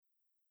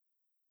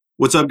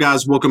What's up,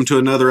 guys? Welcome to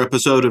another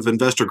episode of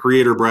Investor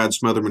Creator. Brad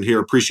Smotherman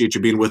here. Appreciate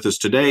you being with us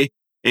today.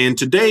 And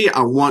today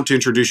I want to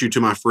introduce you to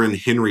my friend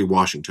Henry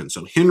Washington.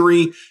 So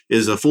Henry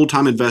is a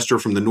full-time investor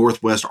from the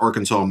Northwest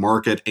Arkansas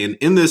market. And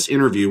in this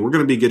interview, we're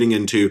going to be getting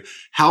into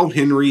how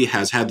Henry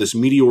has had this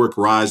meteoric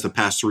rise the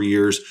past 3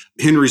 years,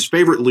 Henry's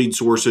favorite lead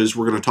sources.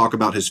 We're going to talk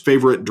about his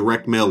favorite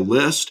direct mail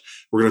list.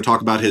 We're going to talk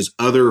about his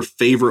other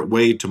favorite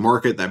way to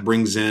market that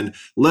brings in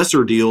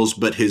lesser deals,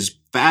 but his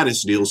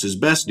fattest deals, his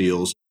best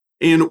deals.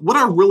 And what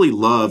I really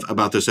love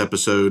about this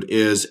episode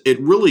is it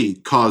really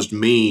caused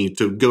me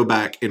to go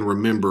back and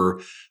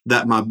remember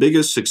that my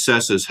biggest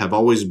successes have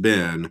always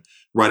been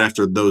right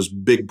after those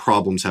big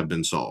problems have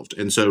been solved.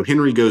 And so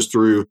Henry goes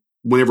through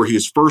whenever he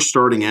was first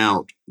starting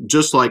out,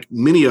 just like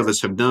many of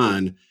us have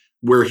done,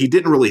 where he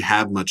didn't really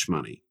have much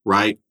money,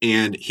 right?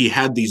 And he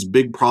had these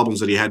big problems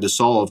that he had to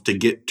solve to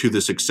get to the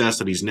success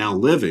that he's now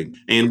living.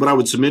 And what I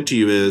would submit to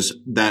you is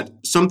that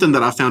something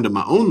that I found in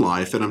my own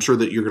life, and I'm sure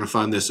that you're going to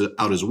find this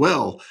out as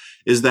well,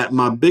 is that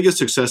my biggest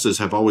successes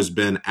have always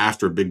been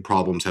after big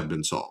problems have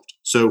been solved.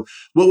 So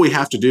what we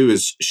have to do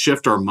is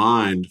shift our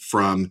mind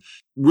from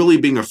really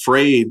being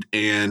afraid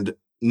and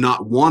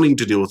not wanting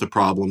to deal with the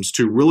problems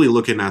to really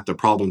looking at the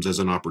problems as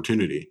an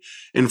opportunity.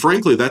 And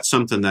frankly, that's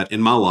something that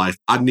in my life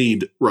I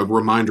need a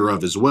reminder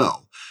of as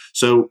well.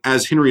 So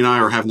as Henry and I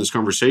are having this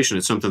conversation,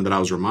 it's something that I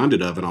was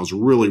reminded of, and I was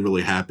really,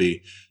 really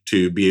happy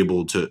to be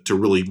able to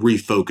really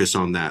refocus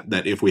on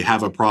that if we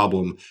have a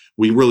problem,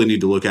 we really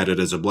need to look at it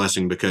as a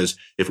blessing, because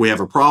if we have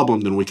a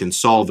problem, then we can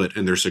solve it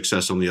and there's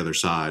success on the other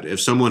side. If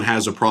someone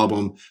has a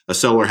problem, a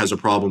seller has a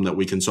problem that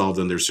we can solve,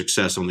 then there's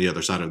success on the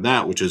other side of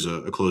that, which is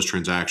a closed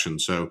transaction.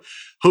 So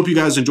hope you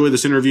guys enjoy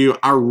this interview.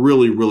 I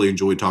really, really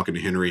enjoyed talking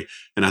to Henry,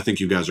 and I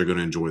think you guys are going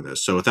to enjoy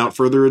this. So without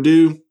further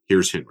ado,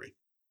 here's Henry.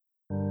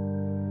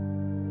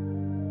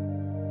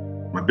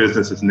 My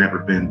business has never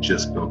been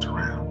just built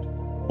around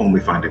only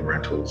finding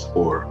rentals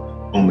or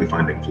only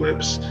finding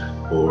flips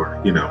or,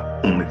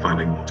 only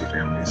finding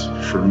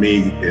multifamilies. For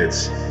me,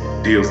 it's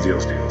deals.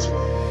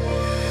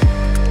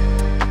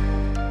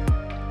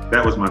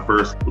 That was my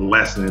first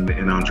lesson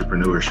in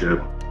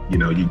entrepreneurship.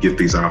 You get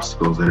these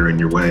obstacles that are in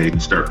your way, you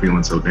start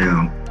feeling so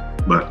down,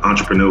 but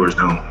entrepreneurs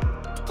don't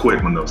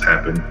quit when those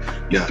happen.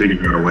 You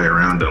figure out a way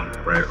around them,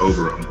 right?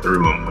 Over them,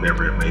 through them,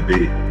 whatever it may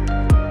be.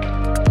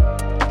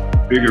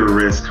 Bigger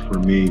risk for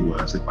me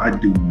was if I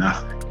do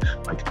nothing,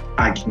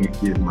 I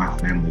can't give my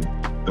family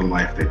the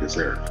life they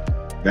deserve.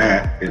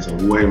 That is a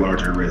way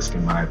larger risk,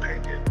 in my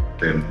opinion,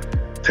 than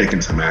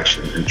taking some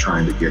action and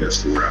trying to get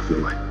us to where I feel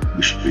like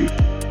we should be.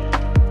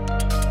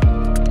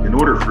 In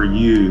order for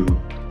you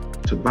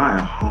to buy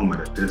a home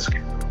at a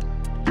discount,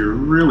 you're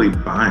really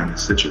buying a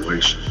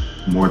situation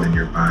more than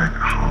you're buying a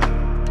home.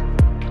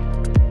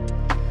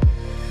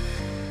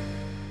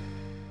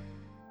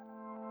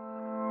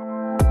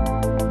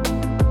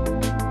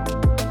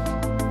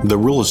 The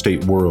real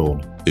estate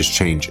world is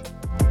changing.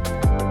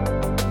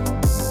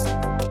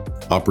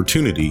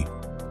 Opportunity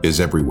is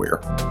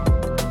everywhere.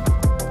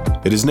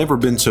 It has never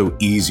been so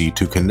easy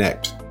to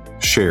connect,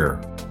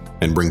 share,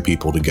 and bring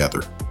people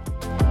together.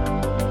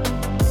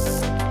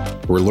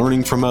 We're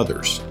learning from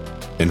others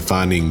and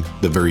finding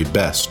the very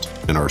best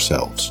in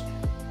ourselves.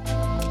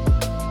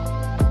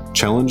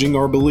 Challenging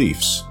our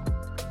beliefs,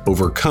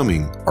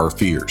 overcoming our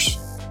fears,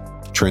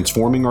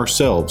 transforming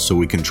ourselves so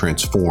we can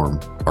transform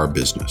our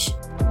business.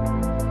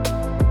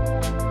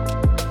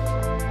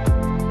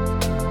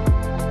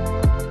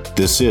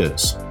 This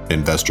is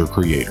Investor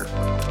Creator.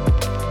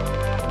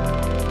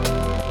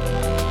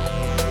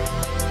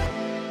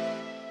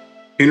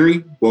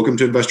 Henry, welcome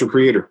to Investor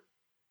Creator.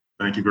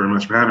 Thank you very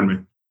much for having me.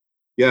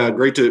 Yeah,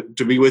 great to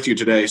be with you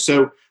today.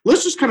 So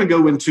let's just kind of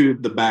go into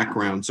the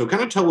background. So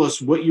kind of tell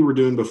us what you were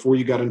doing before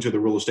you got into the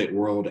real estate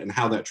world and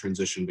how that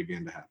transition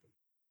began to happen.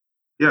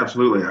 Yeah,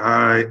 absolutely.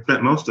 I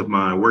spent most of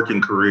my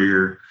working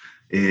career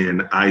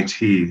in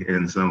IT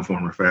in some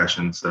form or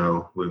fashion.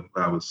 So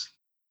I was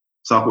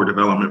software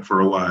development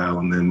for a while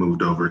and then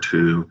moved over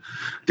to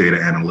data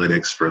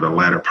analytics for the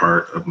latter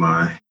part of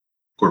my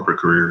corporate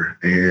career.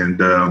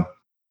 And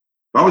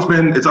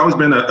it's always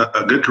been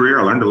a good career.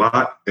 I learned a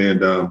lot.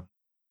 And,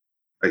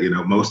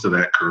 most of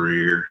that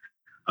career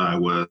I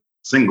was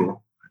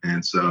single.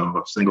 And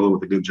so single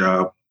with a good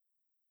job,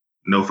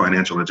 no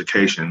financial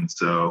education.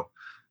 So,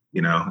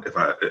 if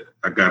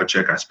I got a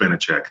check, I spent a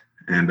check.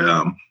 And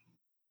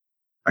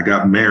I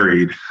got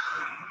married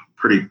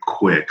pretty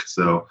quick.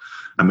 So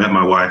I met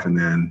my wife, and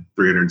then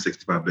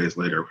 365 days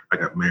later, I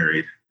got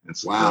married. And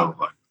so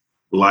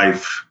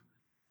life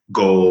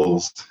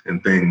goals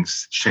and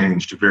things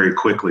changed very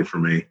quickly for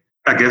me.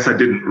 I guess I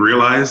didn't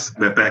realize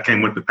that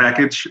came with the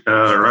package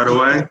right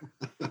away.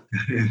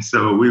 And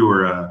so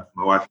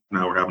my wife and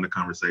I were having a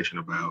conversation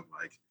about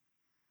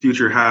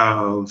future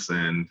house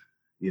and,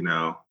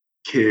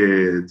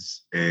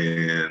 kids.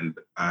 And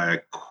I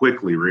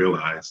quickly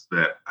realized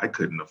that I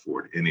couldn't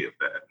afford any of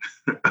that.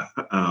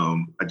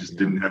 I just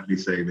didn't have any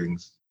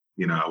savings.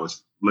 I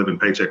was living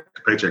paycheck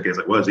to paycheck as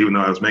it was, even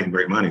though I was making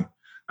great money.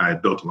 I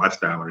had built a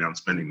lifestyle around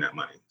spending that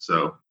money.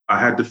 So I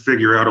had to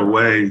figure out a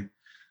way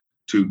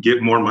to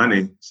get more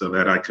money so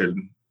that I could,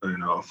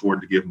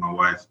 afford to give my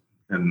wife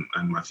and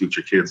my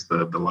future kids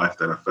the life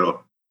that I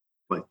felt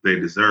like they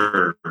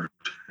deserved.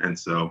 And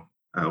so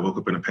I woke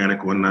up in a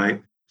panic one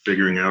night,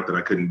 figuring out that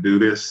I couldn't do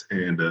this,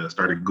 and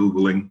started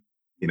Googling,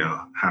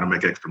 how to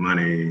make extra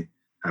money,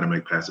 how to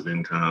make passive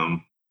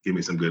income, give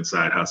me some good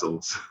side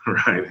hustles,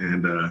 right?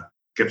 And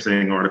kept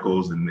seeing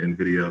articles and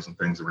videos and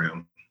things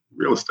around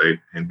real estate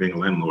and being a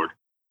landlord.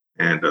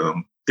 And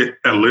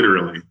I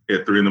literally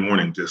at 3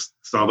 a.m. just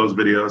saw those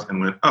videos and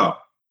went, oh,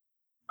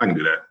 I can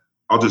do that.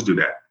 I'll just do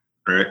that,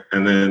 right?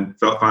 And then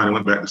felt fine and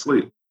went back to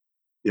sleep,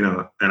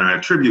 and I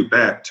attribute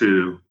that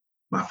to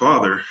my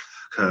father,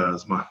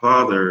 because my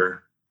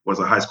father was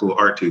a high school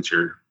art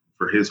teacher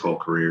for his whole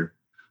career,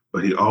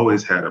 but he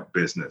always had a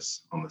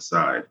business on the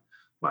side.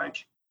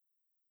 Like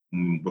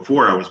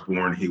before I was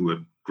born, he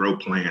would grow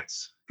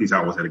plants. He's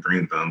always had a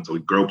green thumb. So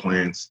he'd grow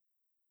plants,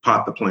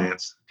 pot the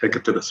plants, take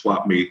it to the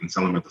swap meet and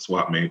sell them at the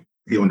swap meet.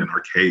 He owned an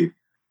arcade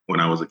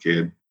when I was a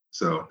kid.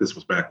 So this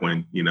was back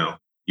when,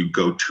 you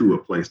go to a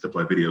place to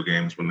play video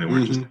games when they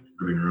weren't just in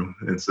the living room.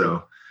 And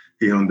so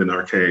he owned an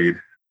arcade,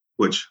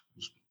 which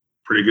was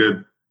pretty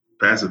good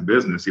passive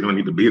business. You don't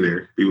need to be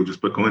there. People just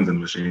put coins in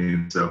the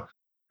machine. So,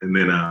 and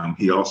then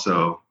he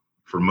also,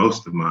 for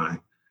most of my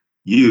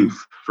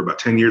youth, for about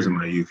 10 years of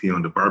my youth, he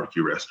owned a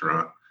barbecue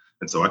restaurant.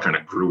 And so I kind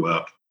of grew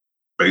up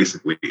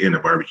basically in a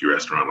barbecue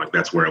restaurant. Like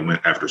that's where I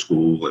went after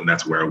school and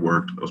that's where I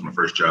worked. That was my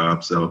first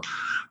job. So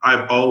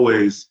I've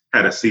always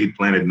had a seed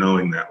planted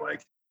knowing that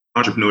like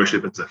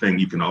entrepreneurship is a thing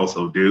you can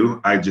also do.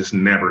 I just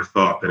never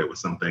thought that it was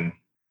something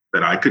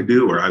that I could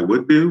do or I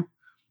would do.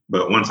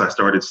 But once I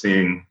started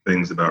seeing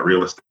things about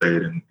real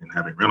estate and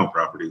having rental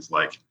properties,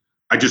 like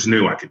I just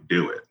knew I could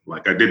do it.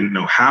 Like I didn't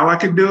know how I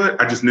could do it.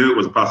 I just knew it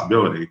was a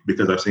possibility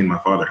because I've seen my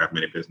father have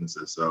many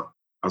businesses. So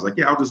I was like,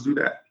 yeah, I'll just do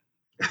that.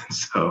 And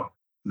so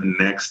the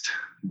next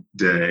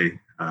day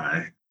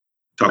I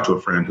talked to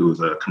a friend who was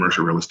a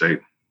commercial real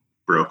estate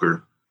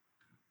broker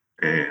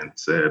and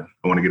said,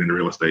 I want to get into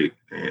real estate.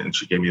 And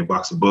she gave me a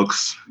box of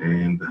books.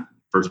 And the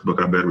first book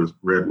I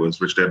read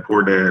was Rich Dad,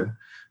 Poor Dad.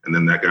 And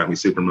then that got me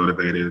super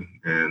motivated.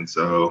 And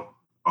so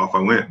off I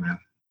went, man.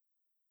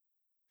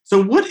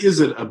 So what is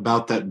it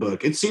about that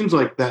book? It seems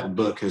like that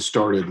book has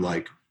started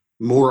like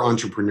more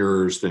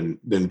entrepreneurs than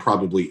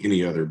probably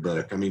any other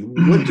book. I mean,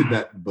 what did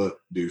that book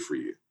do for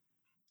you?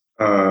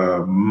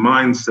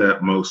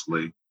 Mindset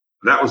mostly.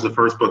 That was the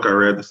first book I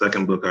read. The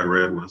second book I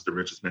read was The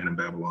Richest Man in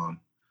Babylon.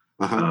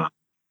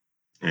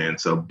 And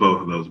so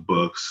both of those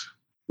books,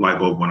 light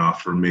bulb went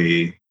off for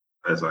me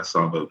as I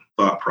saw the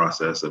thought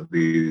process of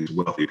these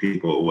wealthy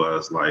people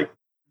was like,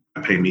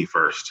 I pay me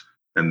first.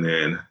 And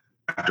then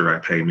after I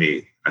pay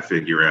me, I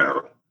figure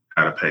out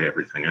how to pay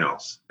everything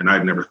else. And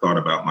I'd never thought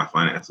about my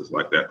finances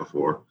like that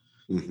before.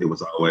 It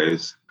was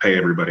always pay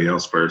everybody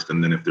else first.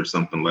 And then if there's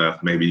something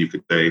left, maybe you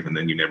could save and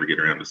then you never get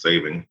around to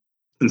saving.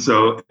 And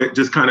so it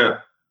just kind of,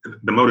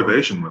 the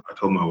motivation, I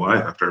told my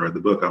wife after I read the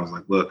book, I was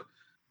like, look,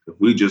 if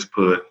we just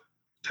put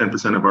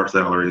 10% of our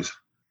salaries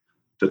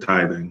to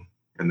tithing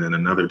and then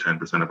another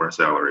 10% of our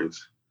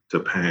salaries to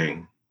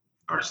paying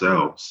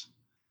ourselves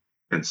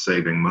and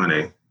saving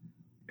money,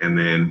 and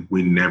then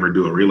we never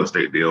do a real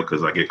estate deal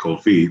because I get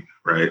cold feet,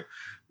 right?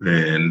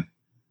 Then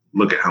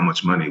look at how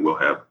much money we'll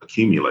have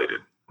accumulated,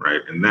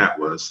 right? And that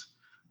was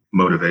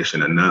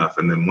motivation enough.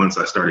 And then once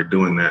I started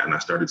doing that and I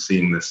started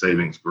seeing the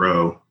savings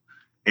grow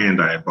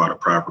and I had bought a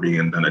property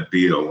and done a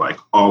deal, like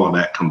all of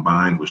that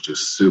combined was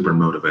just super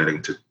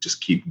motivating to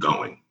just keep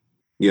going.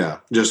 Yeah,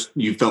 just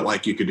you felt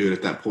like you could do it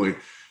at that point.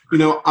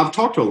 I've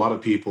talked to a lot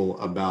of people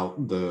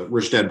about the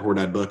Rich Dad, Poor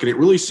Dad book, and it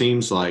really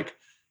seems like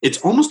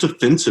it's almost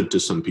offensive to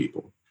some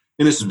people.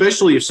 And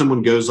especially if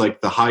someone goes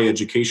like the high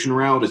education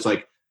route, it's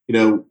like,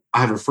 I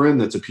have a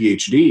friend that's a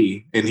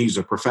PhD and he's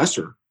a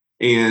professor.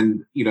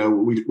 And,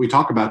 we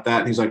talk about that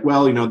and he's like,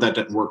 well, that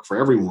doesn't work for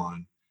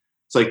everyone.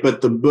 It's like,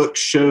 but the book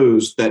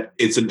shows that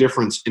it's a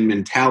difference in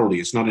mentality.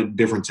 It's not a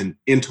difference in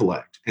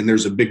intellect. And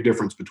there's a big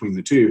difference between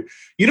the two.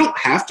 You don't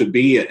have to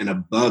be an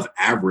above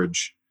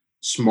average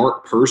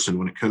smart person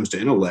when it comes to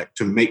intellect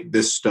to make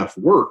this stuff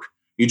work.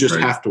 You just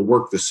have to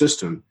work the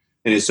system.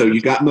 And so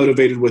you got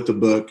motivated with the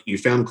book. You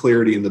found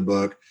clarity in the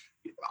book.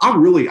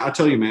 I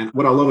tell you, man,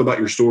 what I love about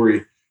your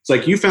story, it's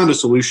like you found a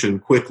solution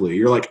quickly.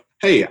 You're like,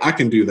 hey, I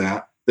can do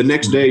that. The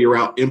next day you're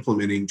out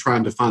implementing,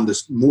 trying to find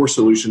more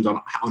solutions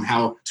on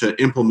how to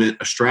implement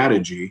a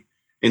strategy.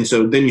 And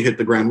so then you hit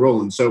the ground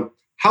rolling. So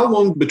how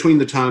long between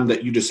the time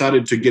that you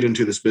decided to get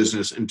into this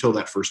business until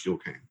that first deal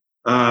came?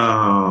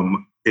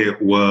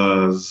 It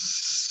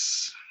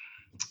was,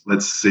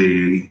 let's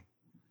see,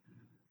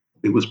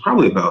 it was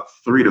probably about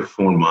 3 to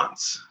 4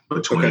 months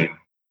between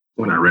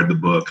when I read the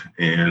book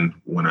and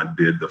when I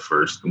did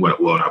when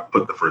I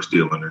put the first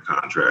deal under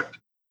contract.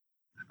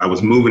 I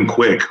was moving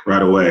quick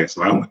right away.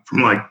 So I went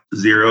from like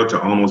 0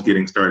 to almost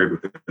getting started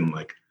within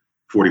like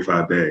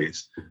 45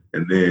 days.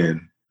 And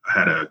then I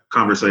had a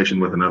conversation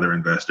with another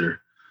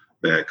investor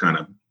that kind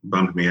of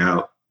bummed me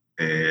out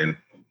and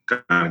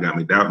kind of got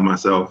me doubting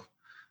myself.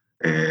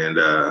 And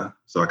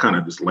so I kind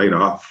of just laid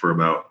off for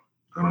about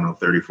I don't know,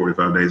 30,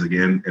 45 days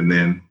again. And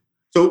then.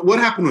 So what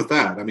happened with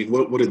that? I mean,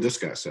 what did this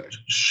guy say?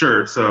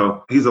 Sure.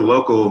 So he's a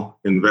local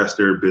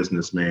investor,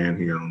 businessman.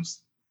 He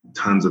owns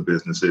tons of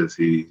businesses.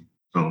 He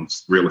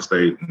owns real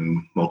estate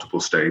in multiple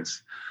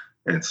states.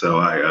 And so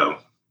I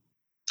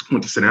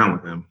went to sit down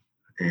with him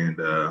and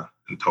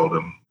told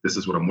him, this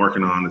is what I'm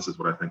working on. This is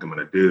what I think I'm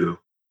going to do.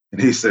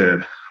 And he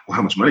said, well,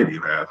 how much money do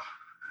you have?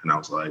 And I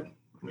was like,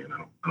 I mean, I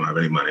don't have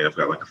any money. I've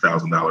got like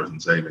 $1,000 in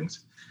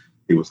savings.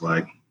 He was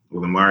like,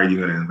 well, then why are you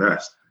going to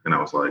invest? And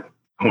I was like,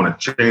 I want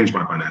to change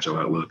my financial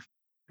outlook.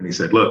 And he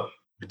said, look,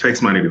 it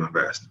takes money to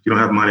invest. If you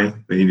don't have money,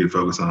 then you need to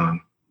focus on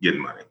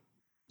getting money,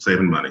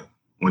 saving money.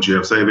 Once you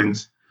have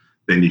savings,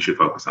 then you should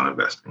focus on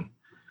investing.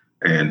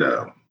 And,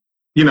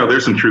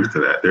 there's some truth to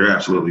that. There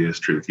absolutely is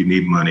truth. You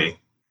need money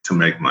to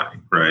make money,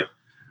 right?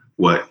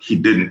 What he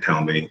didn't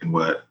tell me and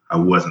what I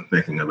wasn't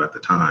thinking of at the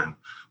time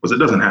was it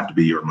doesn't have to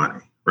be your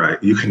money,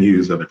 right? You can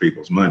use other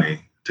people's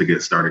money to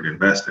get started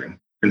investing.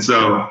 And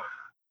so,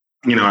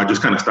 I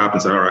just kind of stopped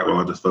and said, all right, well,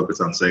 I'll just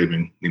focus on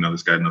saving.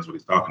 This guy knows what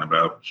he's talking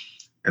about.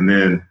 And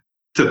then it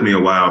took me a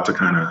while to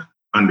kind of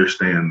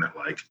understand that,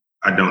 like,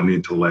 I don't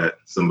need to let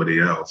somebody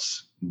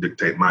else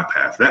dictate my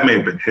path. That may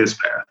have been his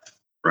path,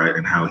 right?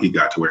 And how he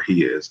got to where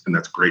he is. And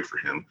that's great for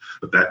him.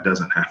 But that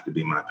doesn't have to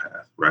be my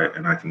path, right?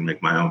 And I can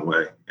make my own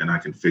way and I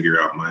can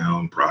figure out my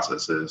own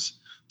processes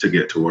to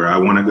get to where I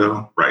want to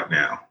go right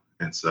now.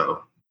 And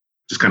so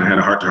just kind of had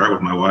a heart-to-heart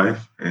with my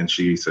wife. And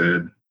she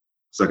said,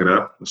 suck it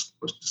up. Let's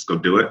just go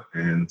do it.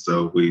 And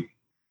so we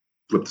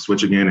flipped the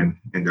switch again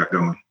and got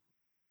going.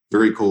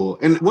 Very cool.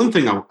 And one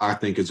thing I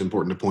think is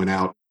important to point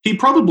out, he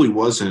probably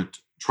wasn't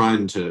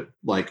trying to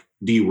like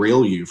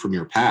derail you from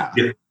your path.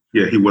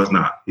 Yeah, he was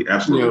not. He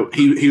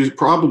absolutely. He was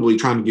probably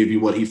trying to give you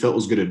what he felt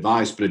was good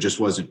advice, but it just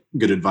wasn't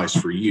good advice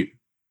for you.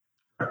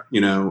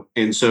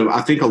 And so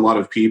I think a lot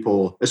of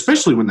people,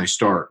 especially when they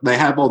start, they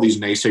have all these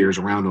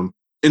naysayers around them.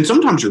 And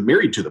sometimes you're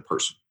married to the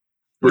person,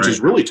 which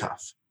is really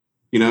tough.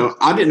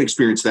 I didn't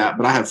experience that,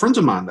 but I have friends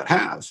of mine that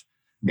have.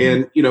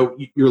 And,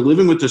 you're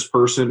living with this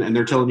person and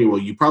they're telling you,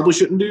 well, you probably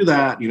shouldn't do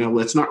that.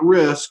 Let's not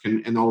risk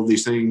and all of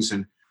these things.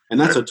 And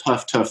that's a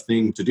tough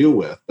thing to deal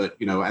with. But,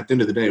 at the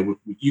end of the day,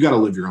 you got to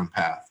live your own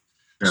path.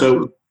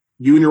 Absolutely. So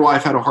you and your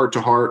wife had a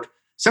heart-to-heart.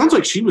 Sounds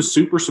like she was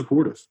super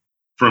supportive.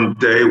 From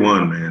day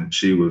one, man,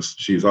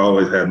 she's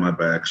always had my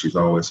back. She's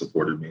always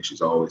supported me.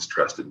 She's always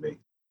trusted me.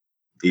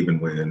 Even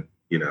when,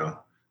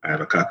 I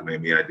have a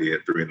cockamamie idea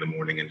at 3 a.m.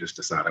 and just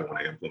decide I want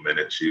to implement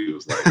it. She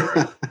was like, all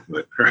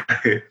right.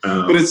 Right.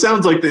 But it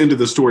sounds like the end of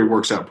the story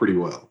works out pretty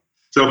well.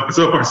 So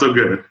far, so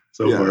good.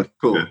 So far,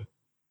 cool. Good.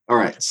 All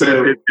right.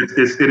 So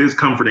it is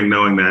comforting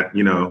knowing that,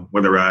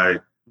 whether I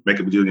make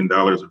 $1 billion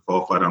or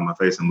fall flat on my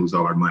face and lose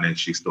all our money,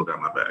 she still got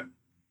my back.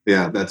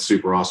 Yeah, that's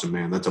super awesome,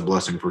 man. That's a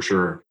blessing for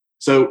sure.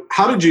 So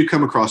how did you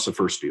come across the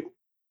first deal?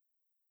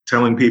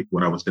 Telling people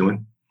what I was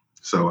doing.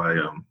 So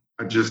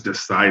I just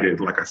decided,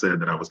 like I said,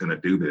 that I was going to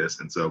do this.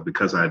 And so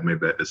because I had made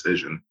that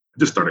decision, I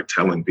just started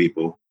telling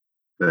people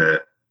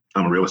that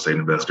I'm a real estate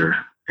investor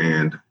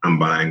and I'm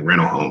buying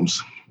rental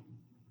homes.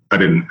 I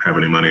didn't have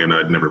any money and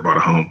I'd never bought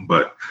a home,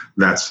 but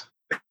that's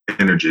the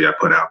energy I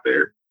put out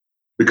there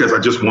because I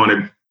just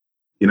wanted,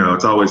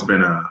 I've always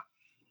been a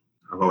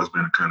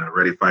kind of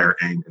ready, fire,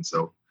 aim. And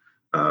so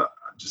I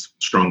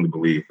just strongly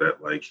believe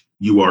that like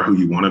you are who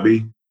you want to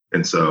be.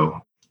 And so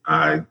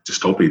I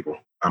just told people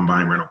I'm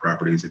buying rental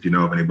properties. If you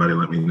know of anybody,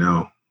 let me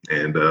know.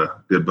 And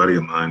a good buddy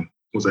of mine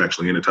was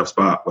actually in a tough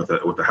spot with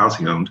the house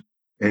he owned.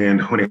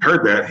 And when he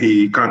heard that,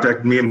 he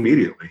contacted me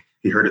immediately.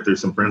 He heard it through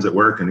some friends at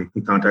work and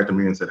he contacted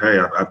me and said, hey,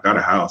 I've got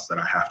a house that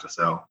I have to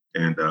sell.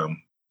 And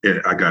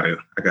I got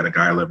a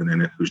guy living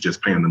in it who's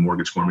just paying the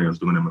mortgage for me. I was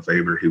doing him a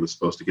favor. He was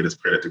supposed to get his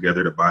credit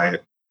together to buy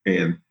it.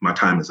 And my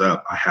time is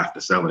up. I have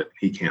to sell it.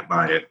 He can't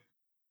buy it.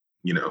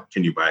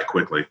 Can you buy it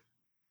quickly?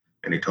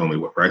 And he told me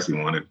what price he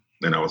wanted.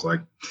 And I was like,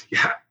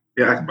 yeah,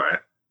 I can buy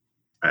it.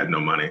 I had no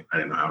money. I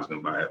didn't know how I was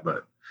going to buy it,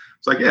 but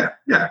it's like, yeah,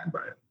 I can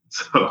buy it.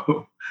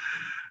 So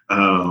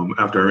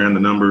after I ran the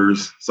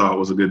numbers, saw it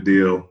was a good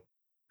deal,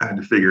 I had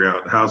to figure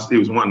out the house. He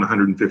was wanting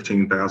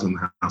 $115,000.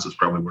 The house was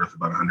probably worth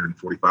about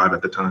 $145,000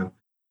 at the time.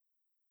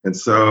 And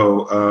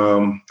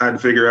so I had to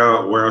figure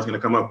out where I was going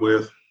to come up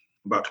with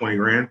about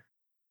 $20,000.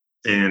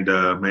 And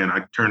man,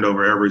 I turned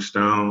over every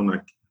stone. I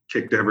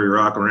kicked every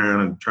rock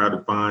around and tried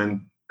to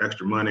find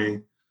extra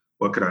money.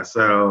 What could I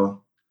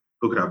sell?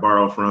 Who could I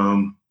borrow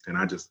from? And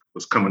I just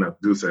was coming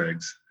up goose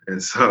eggs.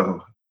 And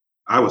so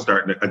I was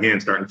starting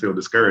to feel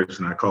discouraged.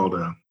 And I called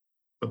a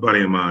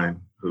buddy of mine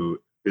who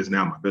is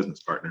now my business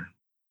partner.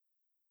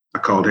 I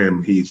called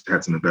him. He's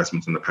had some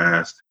investments in the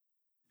past.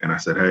 And I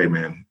said, hey,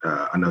 man,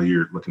 I know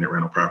you're looking at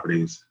rental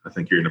properties. I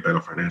think you're in a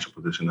better financial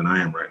position than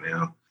I am right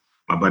now.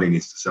 My buddy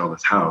needs to sell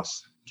this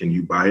house. Can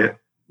you buy it?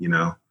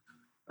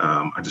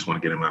 I just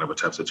want to get him out of a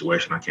tough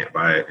situation. I can't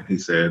buy it. And he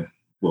said,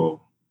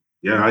 well,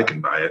 yeah, I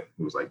can buy it.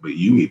 He was like, but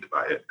you need to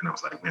buy it. And I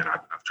was like, man,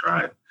 I've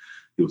tried.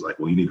 He was like,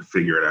 well, you need to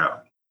figure it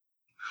out.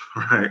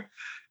 Right.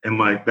 And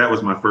like, that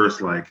was my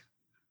first, like,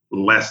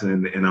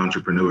 lesson in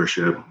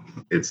entrepreneurship.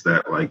 It's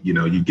that, like,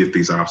 you get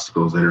these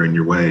obstacles that are in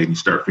your way and you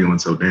start feeling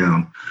so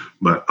down,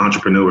 but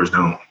entrepreneurs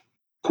don't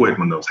quit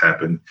when those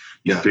happen.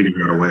 You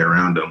figure out a way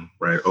around them,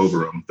 right? Over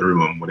them, through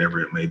them, whatever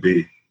it may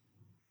be.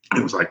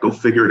 It was like, go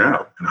figure it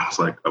out. And I was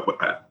like,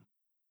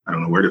 I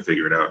don't know where to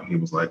figure it out. And he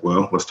was like,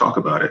 well, let's talk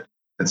about it.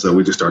 And so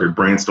we just started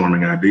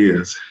brainstorming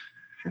ideas.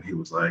 And he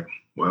was like,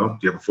 well,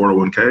 do you have a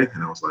 401k?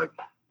 And I was like,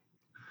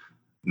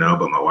 no,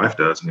 but my wife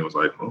does. And he was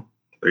like, well,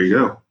 there you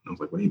go. And I was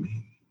like, what do you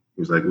mean?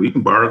 He was like, well, you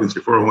can borrow against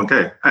your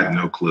 401k. I had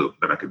no clue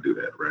that I could do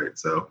that, right?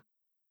 So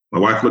my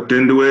wife looked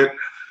into it.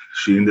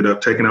 She ended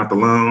up taking out the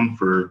loan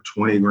for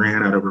 20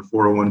 grand out of her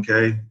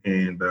 401k,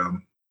 and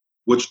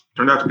which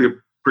turned out to be a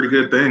pretty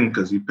good thing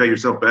because you pay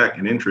yourself back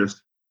in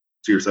interest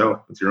to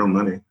yourself. It's your own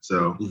money.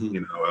 So,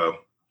 it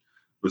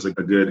was a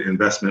good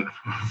investment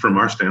from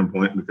our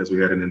standpoint because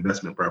we had an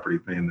investment property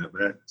paying that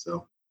back.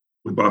 So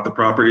we bought the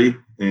property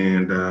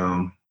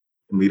and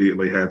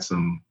immediately had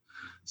some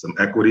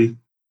equity.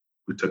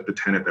 We took the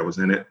tenant that was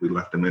in it, we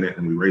left him in it,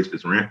 and we raised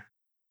his rent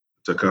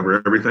to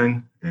cover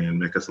everything and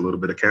make us a little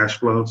bit of cash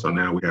flow. So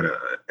now we had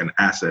an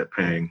asset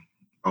paying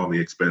all the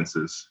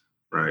expenses,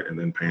 right? And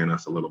then paying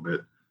us a little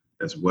bit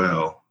as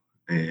well.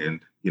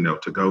 And,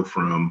 to go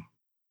from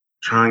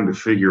trying to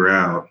figure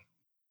out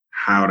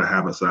how to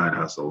have a side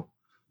hustle,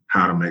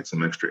 how to make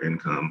some extra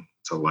income,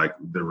 to like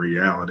the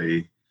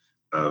reality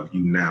of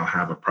you now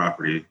have a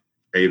property,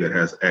 A, that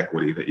has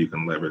equity that you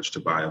can leverage to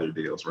buy other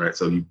deals, right?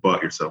 So you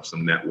bought yourself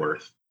some net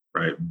worth,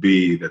 right?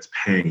 B, that's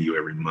paying you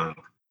every month.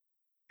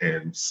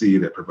 And C,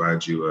 that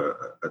provides you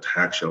a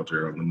tax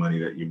shelter on the money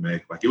that you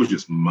make. Like, it was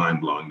just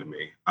mind blowing to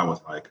me. I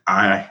was like,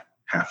 I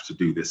have to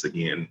do this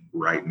again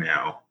right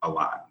now a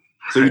lot.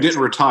 So you didn't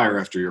retire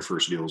after your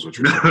first deal, is what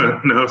you're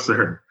saying? No,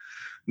 sir.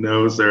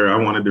 No, sir. I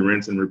wanted to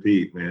rinse and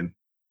repeat, man.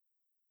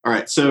 All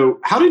right. So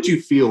how did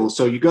you feel?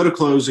 So you go to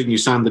closing, you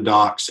sign the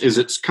docs. Is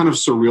it kind of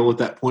surreal at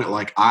that point?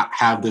 Like, I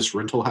have this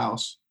rental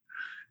house?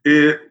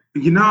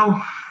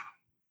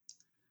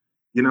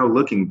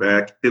 Looking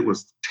back, it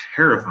was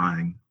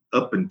terrifying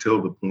up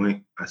until the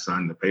point I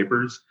signed the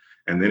papers.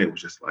 And then it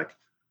was just like,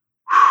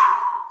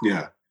 whew,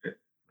 yeah,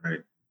 right.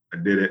 I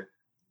did it.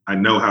 I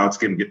know how it's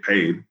going to get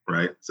paid,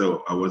 right?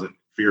 So I wasn't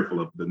fearful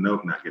of the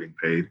note not getting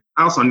paid.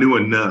 I also knew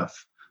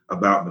enough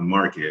about the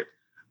market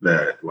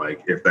that,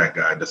 like, if that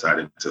guy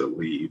decided to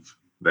leave,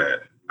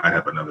 that I'd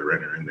have another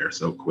renter in there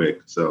so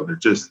quick. So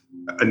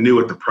I knew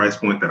at the price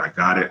point that I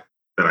got it,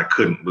 that I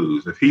couldn't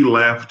lose. If he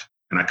left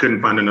and I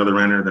couldn't find another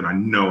renter, then I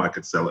know I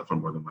could sell it for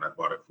more than what I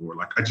bought it for.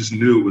 Like, I just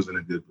knew it was in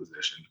a good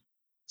position.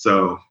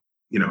 So,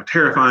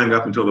 terrifying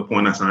up until the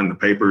point I signed the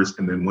papers.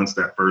 And then once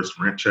that first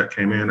rent check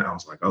came in, I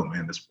was like, oh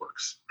man, this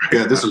works.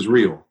 Yeah, this is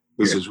real.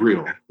 This is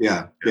real.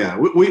 Yeah.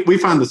 We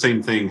find the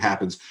same thing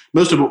happens.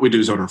 Most of what we do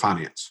is owner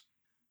finance.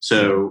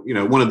 So,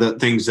 one of the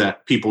things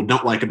that people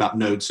don't like about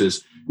notes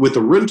is with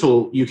a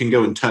rental, you can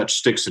go and touch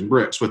sticks and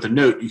bricks. With a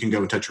note, you can go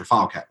and touch your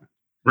file cabinet.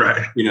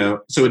 Right.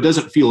 So it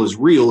doesn't feel as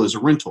real as a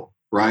rental,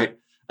 right?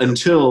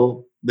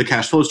 Until the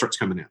cash flow starts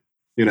coming in,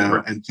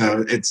 Right. And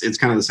so it's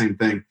kind of the same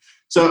thing.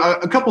 So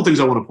a couple of things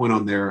I want to point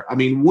on there. I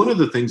mean, one of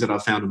the things that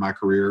I've found in my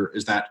career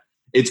is that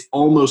it's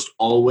almost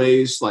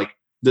always like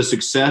the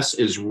success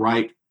is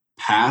right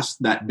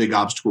past that big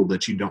obstacle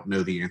that you don't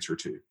know the answer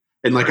to.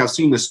 And like, I've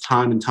seen this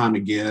time and time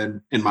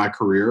again in my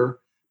career.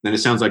 And it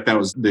sounds like that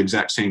was the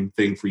exact same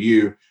thing for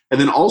you. And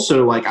then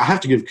also, like, I have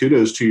to give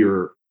kudos to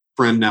your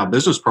friend, now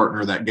business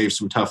partner, that gave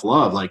some tough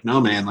love. Like,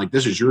 no, man, like,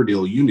 this is your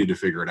deal. You need to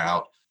figure it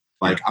out.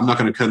 Like, I'm not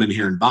going to come in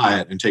here and buy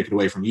it and take it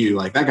away from you.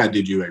 Like, that guy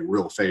did you a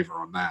real favor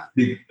on that.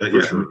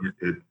 Sure.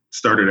 It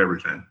started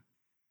everything.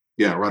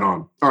 Yeah, right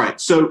on. All right.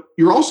 So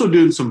you're also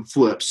doing some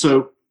flips.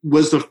 So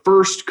was the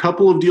first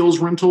couple of deals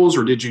rentals,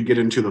 or did you get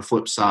into the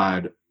flip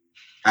side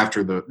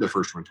after the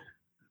first rental?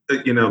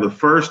 The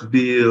first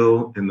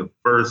deal and the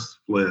first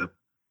flip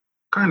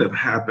kind of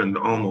happened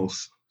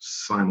almost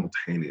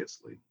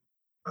simultaneously.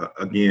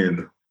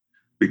 Again,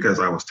 because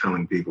I was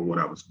telling people what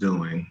I was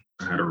doing.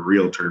 I had a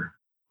realtor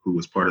who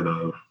was part of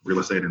the Real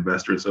Estate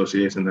Investor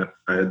Association that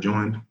I had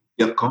joined,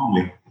 called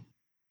me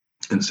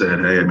and said,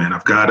 hey, man,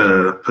 I've got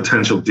a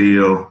potential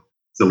deal.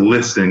 It's a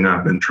listing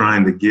I've been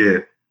trying to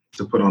get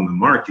to put on the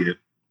market,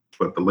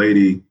 but the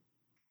lady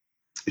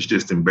is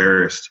just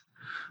embarrassed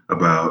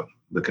about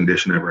the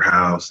condition of her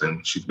house,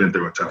 and she's been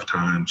through a tough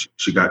time.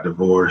 She got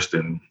divorced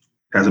and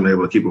hasn't been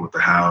able to keep up with the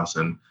house,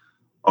 and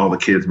all the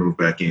kids moved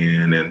back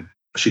in, and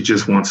she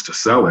just wants to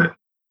sell it.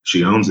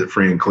 She owns it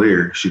free and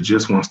clear. She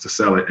just wants to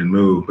sell it and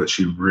move, but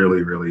she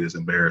really, really is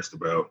embarrassed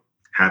about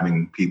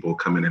having people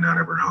come in and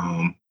out of her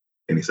home.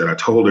 And he said, I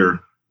told her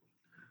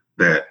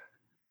that,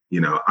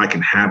 I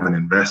can have an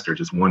investor,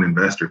 just one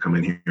investor, come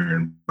in here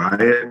and buy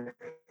it.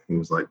 He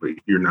was like, but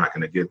you're not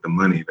going to get the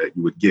money that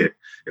you would get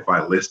if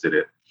I listed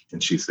it.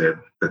 And she said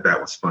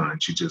that was fine.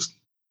 She just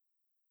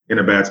in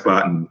a bad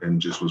spot and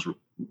just was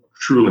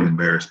truly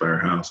embarrassed by her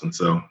house. And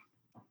so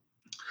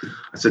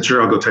I said,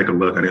 sure, I'll go take a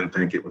look. I didn't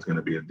think it was going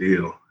to be a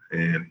deal.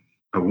 And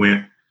I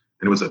went,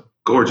 and it was a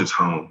gorgeous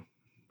home,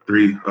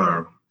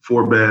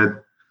 4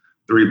 bed,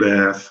 3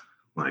 bath,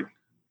 like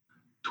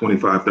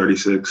 25,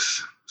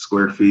 36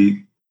 square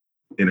feet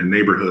in a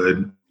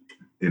neighborhood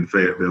in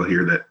Fayetteville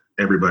here that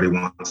everybody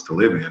wants to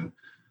live in.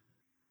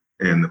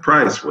 And the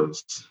price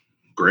was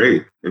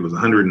great. It was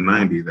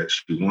 190 that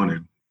she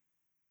wanted.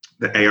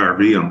 The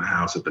ARV on the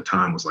house at the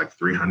time was like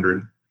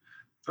 300.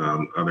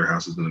 Other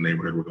houses in the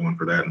neighborhood were going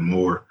for that and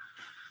more.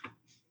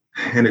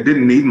 And it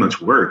didn't need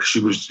much work.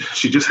 She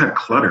just had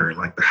clutter.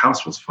 Like the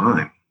house was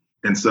fine.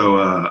 And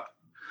so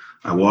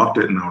I walked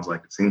it and I was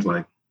like, it seems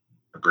like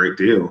a great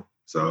deal.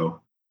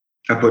 So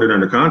I put it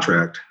under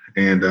contract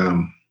and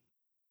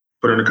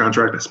put it under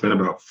contract. I spent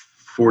about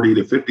 40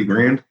 to 50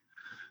 grand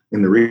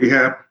in the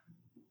rehab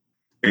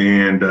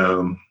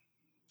and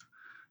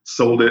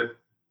sold it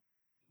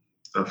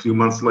a few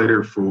months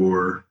later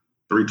for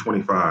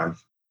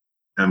 325.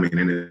 I mean,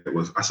 and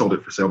I sold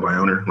it for sale by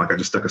owner. Like I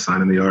just stuck a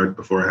sign in the yard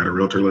before I had a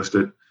realtor list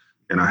it,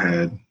 and I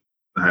had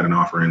an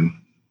offer in.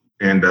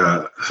 And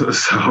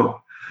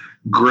so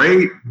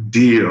great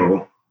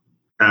deal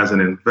as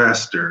an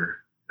investor,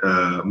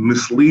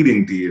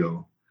 misleading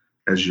deal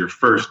as your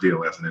first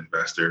deal as an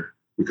investor,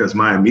 because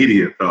my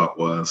immediate thought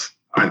was,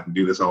 I can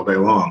do this all day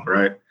long,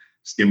 right?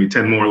 Just give me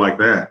 10 more like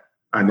that.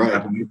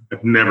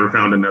 I've never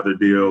found another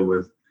deal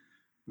with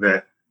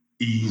that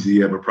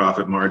easy of a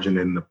profit margin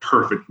in the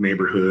perfect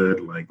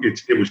neighborhood. Like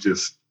it was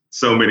just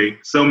so many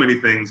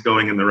things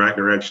going in the right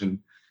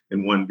direction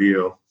in one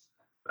deal.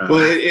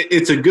 Well,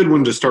 it's a good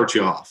one to start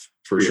you off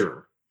for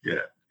sure. Yeah.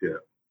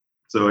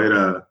 So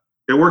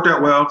it worked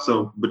out well.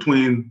 So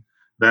between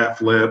that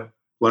flip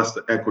plus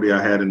the equity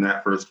I had in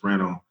that first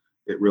rental,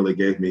 it really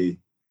gave me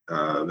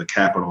the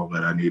capital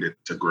that I needed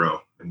to grow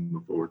and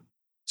move forward.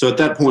 So at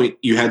that point,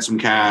 you had some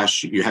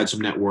cash, you had some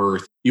net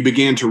worth, you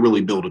began to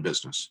really build a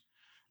business.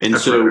 And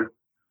That's so right.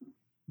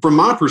 From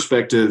my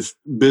perspective,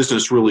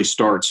 business really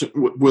starts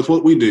with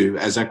what we do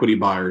as equity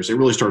buyers. It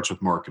really starts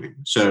with marketing.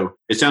 So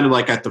it sounded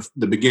like at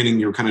the beginning,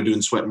 you were kind of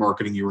doing sweat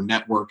marketing, you were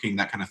networking,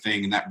 that kind of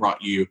thing. And that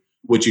brought you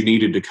what you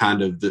needed to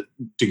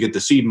to get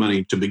the seed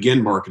money to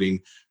begin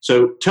marketing.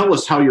 So tell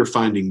us how you're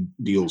finding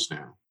deals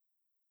now.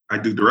 I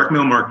do direct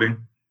mail marketing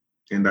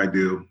and I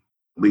do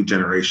lead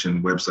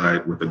generation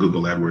website with a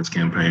Google AdWords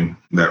campaign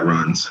that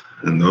runs.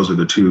 And those are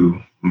the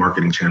two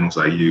marketing channels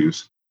I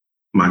use.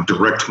 My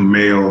direct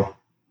mail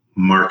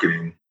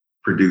marketing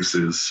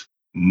produces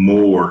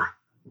more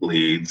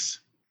leads.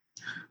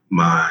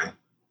 My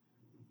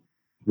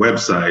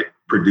website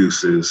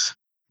produces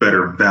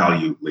better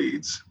value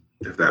leads,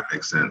 if that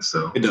makes sense.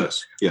 So it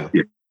does. Yeah.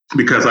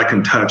 Because I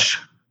can touch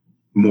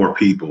more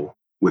people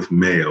with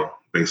mail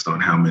based on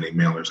how many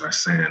mailers I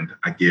send.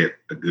 I get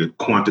a good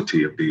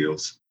quantity of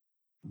deals.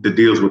 The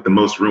deals with the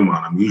most room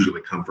on them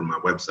usually come from my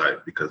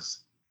website because,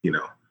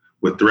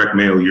 with direct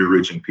mail, you're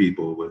reaching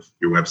people. With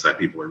your website,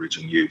 people are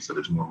reaching you. So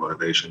there's more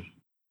motivation.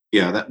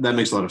 Yeah, that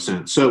makes a lot of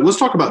sense. So let's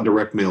talk about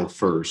direct mail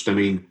first. I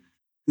mean,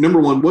 number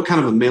one, what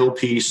kind of a mail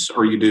piece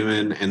are you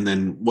doing? And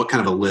then what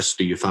kind of a list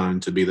do you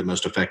find to be the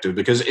most effective?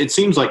 Because it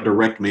seems like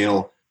direct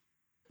mail,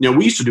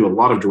 we used to do a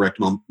lot of direct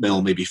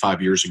mail maybe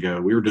 5 years ago.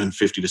 We were doing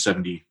 50 to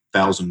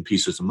 70,000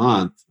 pieces a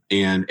month.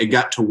 And it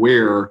got to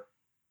where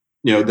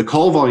the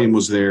call volume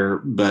was there,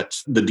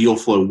 but the deal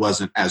flow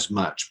wasn't as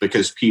much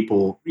because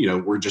people,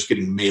 were just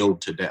getting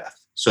mailed to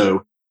death.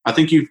 So I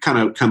think you've kind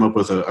of come up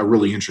with a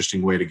really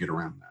interesting way to get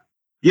around that.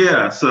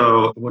 Yeah.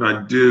 So what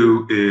I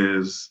do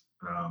is,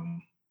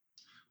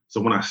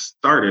 so when I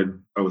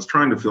started, I was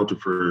trying to filter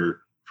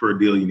for a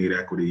deal. You need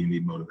equity, you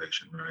need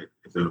motivation, right?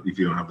 If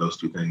you don't have those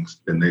two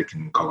things, then they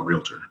can call a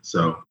realtor.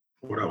 So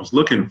what I was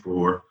looking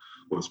for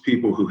was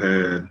people who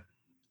had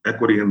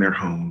equity in their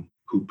home,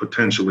 who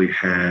potentially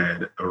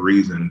had a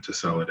reason to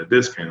sell at a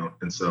discount.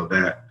 And so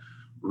that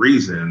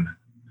reason,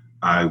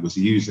 I was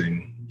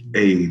using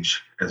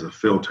age as a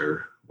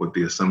filter with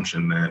the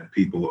assumption that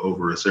people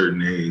over a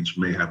certain age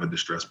may have a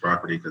distressed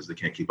property because they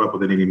can't keep up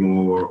with it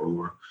anymore,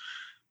 or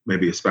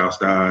maybe a spouse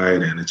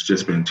died and it's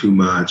just been too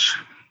much.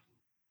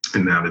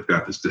 And now they've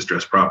got this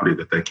distressed property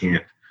that they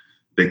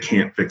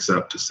can't fix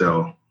up to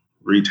sell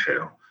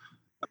retail.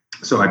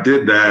 So I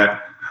did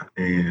that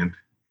and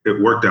it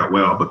worked out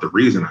well. But the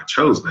reason I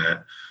chose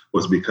that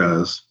was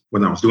because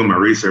when I was doing my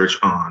research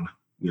on,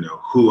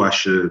 who I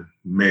should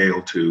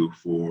mail to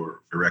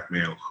for direct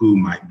mail, who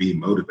might be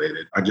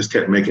motivated, I just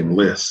kept making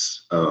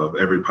lists of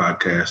every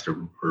podcast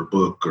or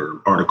book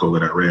or article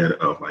that I read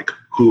of like,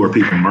 who are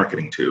people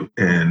marketing to?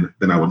 And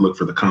then I would look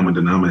for the common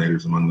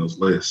denominators among those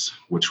lists,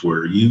 which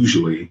were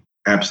usually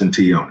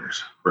absentee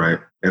owners, right?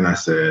 And I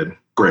said,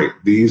 great,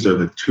 these are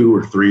the 2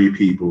 or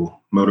 3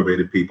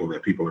 motivated people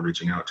that people are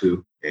reaching out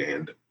to.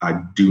 And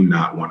I do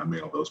not want to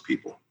mail those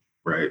people,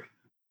 right?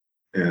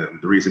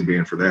 And the reason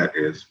being for that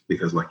is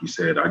because, like you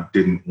said, I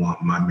didn't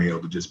want my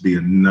mail to just be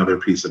another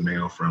piece of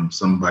mail from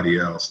somebody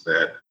else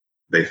that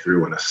they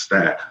threw in a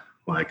stack.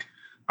 Like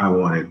I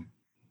wanted,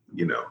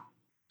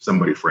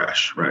 somebody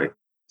fresh, right?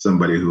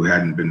 Somebody who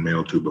hadn't been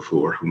mailed to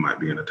before, who might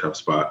be in a tough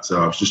spot.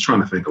 So I was just trying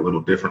to think a little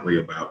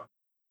differently about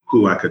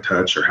who I could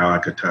touch or how I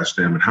could touch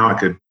them and how I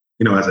could,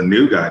 as a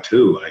new guy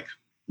too, like,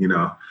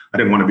 I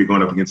didn't want to be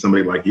going up against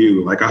somebody like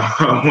you. Like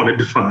I wanted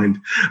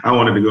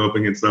to go up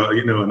against,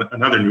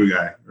 another new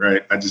guy,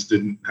 right? I just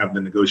didn't have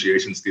the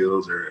negotiation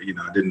skills or,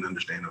 I didn't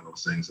understand all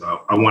those things.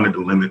 So I wanted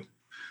to limit,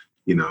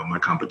 my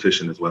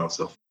competition as well.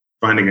 So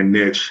finding a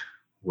niche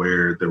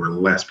where there were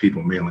less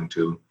people mailing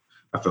to,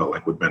 I felt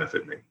like would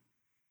benefit me.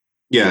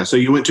 Yeah. So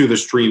you went to the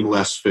stream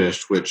less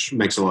fished, which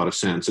makes a lot of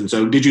sense. And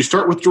so did you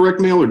start with direct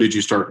mail or did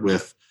you start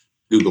with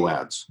Google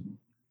Ads?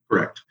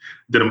 Correct.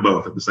 Did them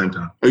both at the same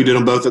time. Oh, you did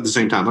them both at the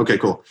same time. Okay,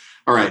 cool.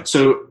 All right.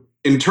 So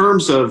in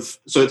terms of,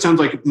 so it sounds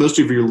like most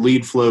of your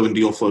lead flow and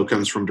deal flow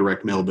comes from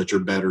direct mail, but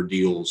your better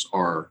deals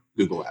are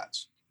Google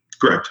Ads.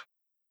 Correct.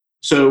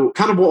 So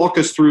kind of walk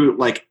us through,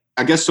 like,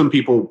 I guess some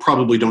people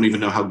probably don't even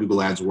know how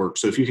Google Ads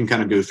works. So if you can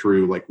kind of go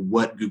through like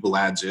what Google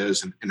Ads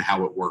is and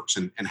how it works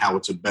and how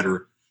it's a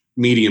better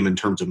medium in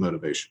terms of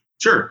motivation.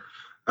 Sure.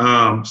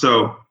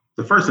 So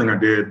the first thing I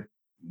did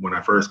when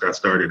I first got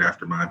started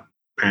after my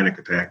panic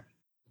attack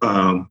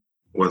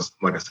was,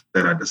 like I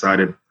said, I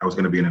decided I was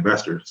going to be an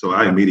investor. So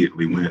I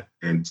immediately went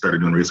and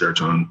started doing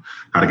research on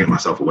how to get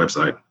myself a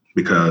website,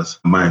 because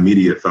my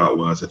immediate thought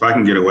was, if I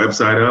can get a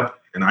website up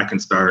and I can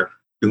start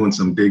doing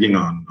some digging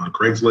on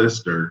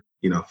Craigslist or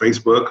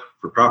Facebook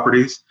for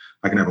properties,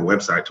 I can have a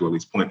website to at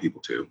least point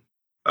people to.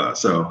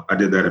 So I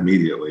did that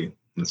immediately.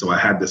 And so I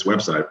had this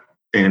website.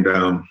 And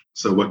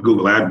so what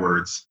Google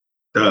AdWords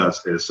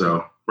does is,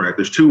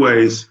 there's two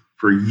ways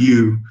for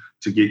you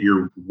to get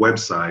your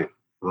website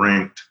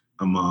ranked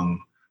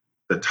among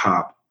the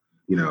top,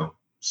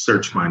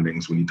 search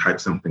findings when you type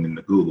something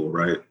into Google,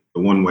 right?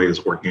 The one way is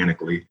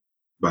organically,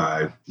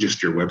 by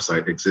just your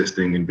website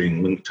existing and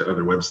being linked to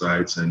other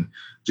websites and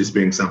just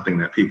being something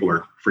that people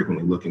are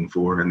frequently looking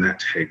for. And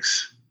that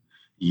takes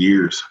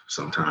years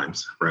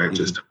sometimes, right? Mm-hmm.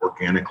 Just to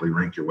organically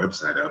rank your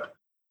website up.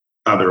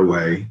 Other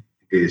way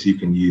is you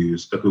can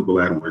use a Google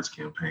AdWords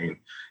campaign.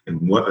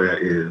 And what that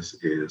is,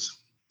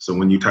 so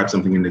when you type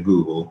something into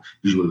Google,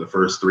 usually the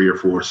first 3 or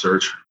 4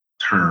 search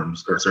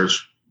terms or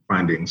search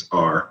findings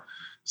are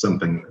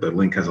something, the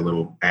link has a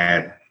little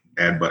add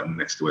button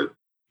next to it.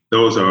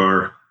 Those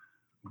are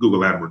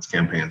Google AdWords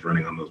campaigns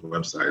running on those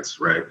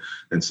websites, right?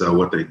 And so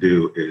what they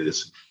do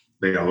is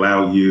they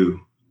allow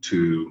you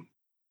to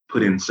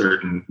put in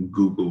certain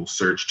Google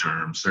search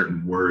terms,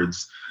 certain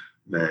words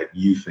that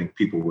you think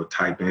people would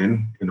type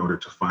in order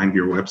to find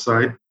your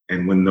website.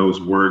 And when those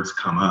words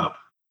come up,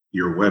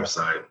 your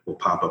website will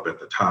pop up at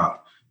the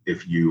top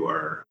if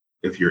your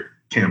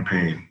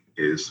campaign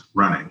is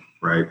running,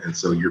 right? And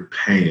so you're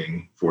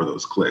paying for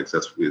those clicks.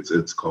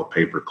 It's called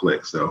pay per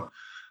click. So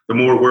the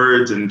more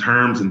words and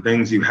terms and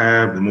things you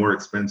have, the more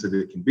expensive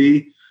it can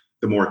be.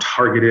 The more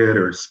targeted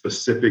or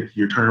specific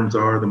your terms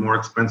are, the more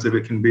expensive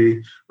it can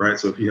be, right?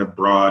 So if you have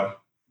broad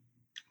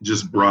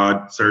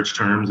search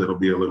terms, it'll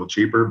be a little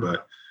cheaper,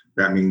 but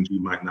that means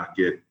you might not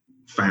get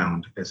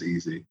found as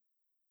easy,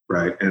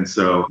 right? And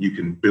so you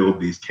can build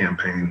these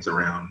campaigns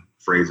around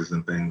phrases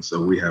and things.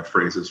 So we have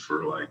phrases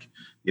for like,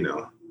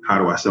 how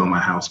do I sell my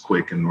house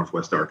quick in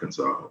Northwest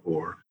Arkansas,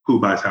 or who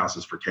buys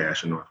houses for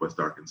cash in Northwest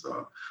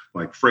Arkansas?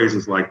 Like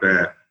phrases like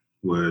that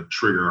would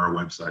trigger our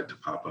website to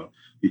pop up.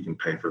 You can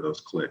pay for those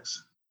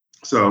clicks.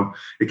 So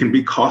it can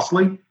be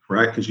costly,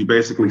 right? Because you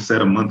basically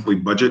set a monthly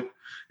budget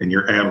and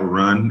your ad will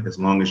run as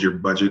long as your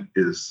budget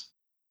is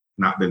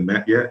not been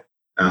met yet.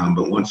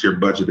 But once your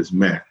budget is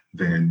met,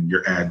 then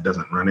your ad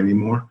doesn't run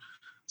anymore.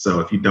 So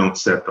if you don't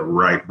set the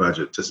right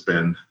budget to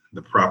spend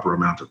the proper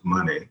amount of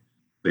money,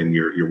 then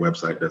your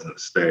website doesn't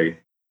stay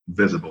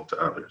visible to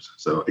others.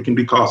 So it can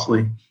be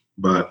costly,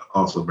 but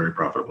also very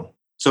profitable.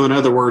 So in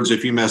other words,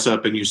 if you mess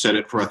up and you set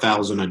it for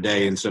 $1,000 a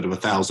day instead of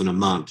 $1,000 a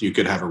month, you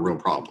could have a real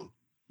problem.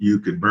 You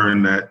could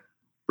burn that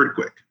pretty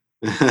quick.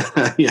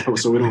 Yeah,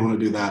 so we don't want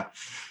to do that.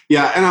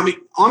 Yeah, and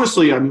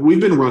honestly,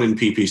 we've been running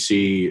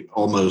PPC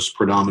almost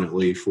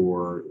predominantly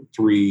for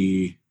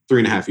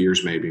 3.5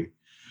 years maybe.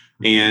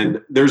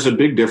 And there's a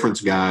big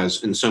difference,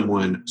 guys, in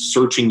someone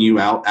searching you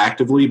out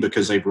actively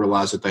because they've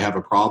realized that they have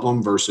a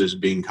problem versus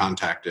being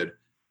contacted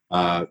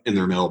in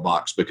their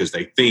mailbox because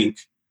they think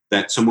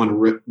that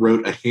someone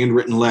wrote a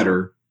handwritten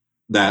letter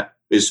that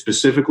is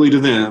specifically to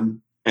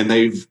them, and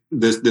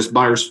this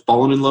buyer's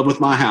fallen in love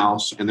with my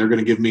house, and they're going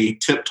to give me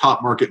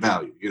tip-top market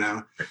value.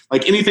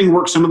 Like anything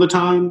works some of the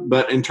time,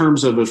 but in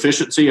terms of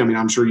efficiency,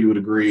 I'm sure you would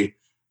agree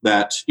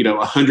that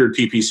 100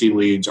 PPC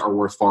leads are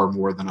worth far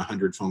more than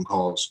 100 phone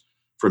calls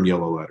from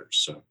yellow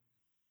letters. So,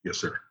 yes,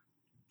 sir.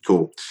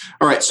 Cool.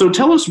 All right. So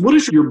tell us, what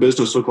does your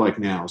business look like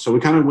now? So we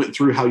kind of went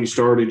through how you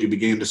started, you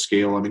began to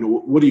scale.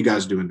 What are you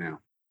guys doing now?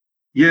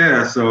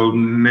 Yeah. So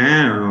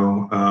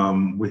now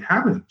we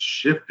haven't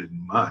shifted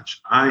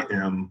much. I've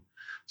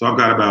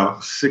got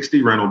about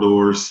 60 rental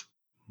doors.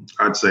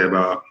 I'd say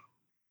about,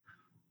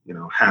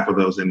 half of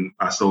those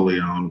I solely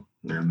own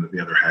and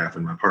the other half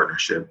in my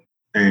partnership.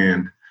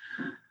 And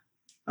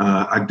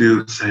I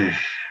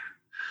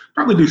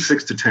probably do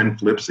 6 to 10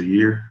 flips a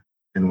year.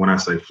 And when I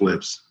say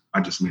flips,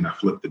 I just mean I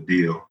flip the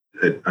deal.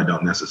 I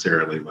don't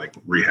necessarily like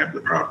rehab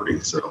the property.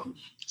 So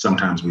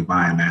sometimes we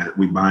buy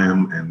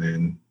them and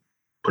then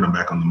put them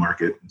back on the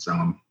market and sell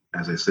them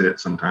as I said,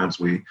 sometimes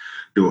we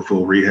do a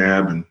full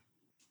rehab and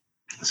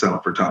sell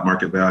it for top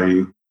market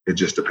value. It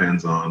just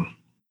depends on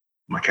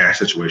my cash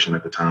situation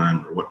at the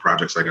time or what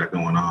projects I got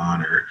going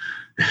on, or,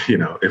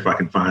 if I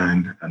can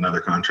find another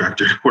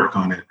contractor to work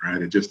on it,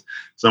 right? It just,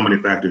 so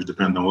many factors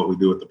depend on what we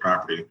do with the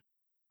property.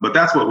 But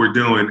that's what we're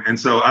doing. And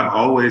so I've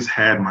always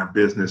had my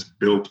business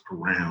built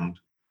around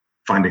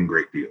finding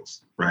great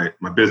deals, right?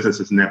 My business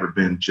has never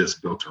been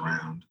just built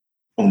around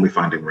only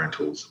finding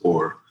rentals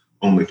or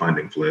only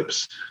finding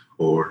flips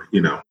or,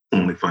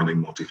 only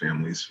finding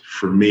multifamilies.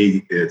 For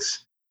me,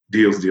 it's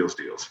deals,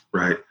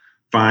 right?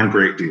 Find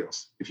great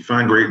deals. If you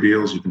find great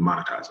deals, you can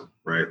monetize them,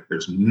 right?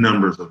 There's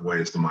numbers of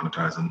ways to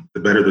monetize them. The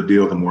better the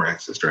deal, the more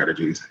exit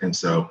strategies. And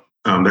so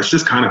that's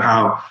just kind of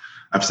how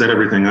I've set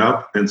everything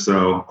up. And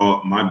so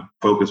my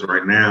focus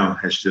right now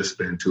has just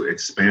been to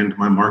expand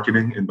my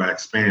marketing. And by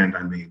expand,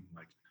 I mean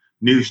like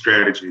new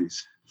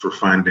strategies for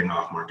finding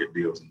off-market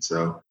deals. And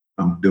so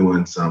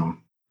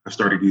I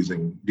started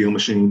using Deal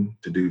Machine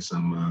to do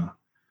some,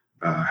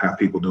 have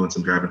people doing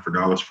some driving for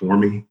dollars for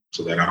me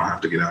so that I don't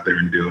have to get out there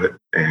and do it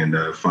and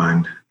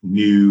find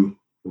new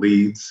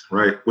leads,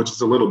 right? Which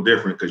is a little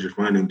different because you're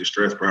finding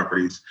distressed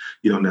properties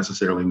you don't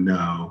necessarily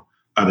know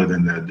other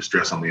than the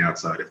distress on the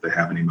outside if they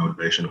have any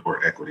motivation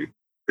or equity.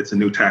 It's a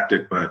new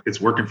tactic, but it's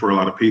working for a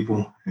lot of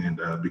people.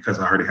 And because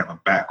I already have a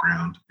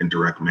background in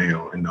direct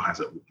mail and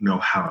know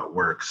how it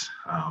works,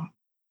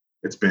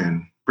 it's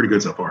been pretty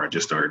good so far. I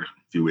just started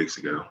a few weeks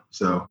ago.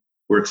 So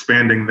we're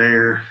expanding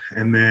there,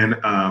 and then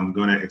I'm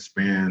going to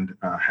expand,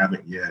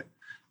 haven't yet,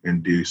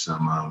 and do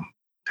some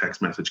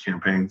text message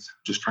campaigns,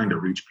 just trying to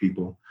reach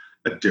people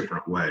a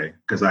different way.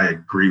 Because I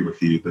agree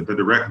with you that the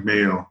direct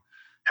mail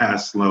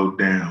has slowed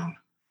down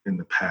in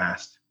the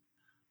past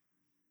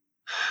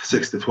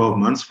 6 to 12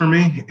 months for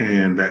me,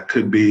 and that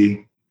could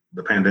be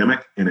the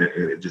pandemic, and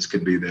it just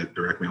could be that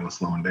direct mail is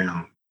slowing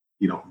down.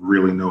 You don't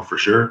really know for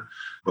sure,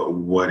 but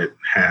what it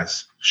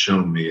has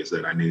shown me is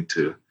that I need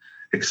to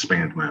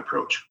expand my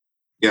approach.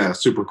 Yeah,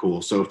 super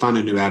cool. So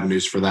finding new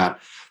avenues for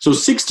that. So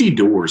 60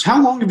 doors.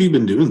 How long have you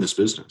been doing this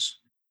business?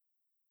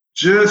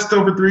 Just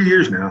over 3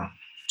 years now.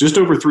 Just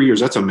over 3 years.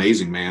 That's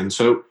amazing, man.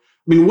 So,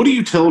 what do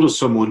you tell to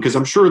someone? Because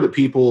I'm sure that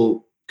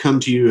people come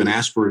to you and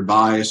ask for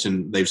advice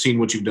and they've seen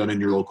what you've done in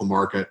your local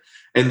market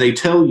and they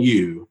tell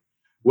you,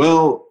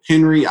 well,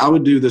 Henry, I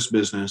would do this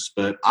business,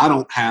 but I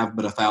don't have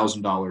but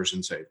 $1,000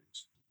 in savings.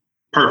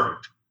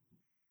 Perfect.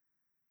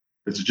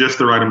 It's just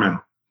the right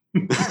amount.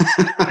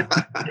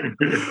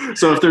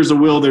 So if there's a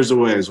will, there's a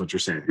way, is what you're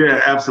saying.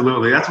 Yeah,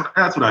 absolutely. That's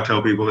what I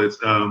tell people. It's,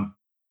 I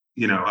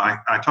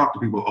talk to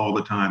people all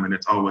the time, and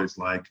it's always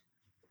like,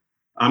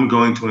 I'm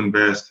going to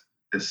invest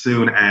as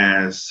soon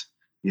as,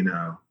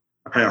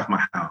 I pay off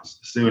my house,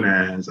 as soon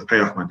as I pay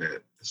off my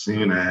debt, as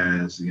soon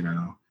as,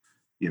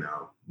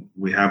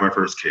 we have our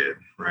first kid,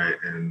 right?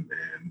 And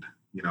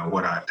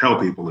what I tell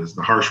people is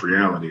the harsh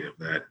reality of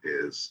that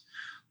is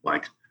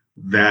like,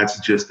 that's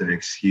just an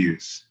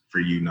excuse for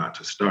you not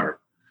to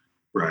start,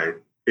 right?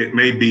 It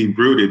may be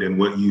rooted in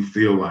what you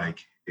feel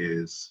like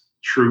is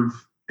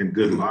truth and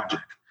good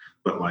logic,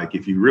 but like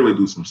if you really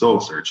do some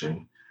soul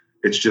searching,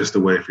 it's just a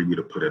way for you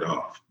to put it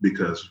off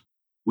because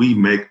we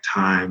make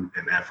time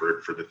and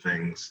effort for the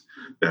things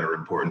that are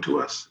important to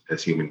us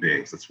as human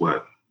beings. That's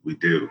what we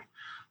do.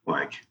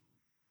 Like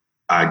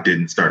I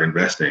didn't start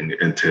investing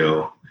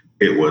until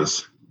it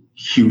was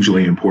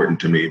hugely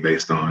important to me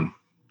based on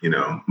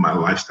my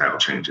lifestyle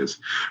changes,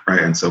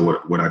 right? And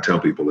so what I tell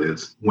people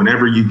is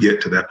whenever you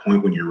get to that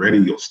point when you're ready,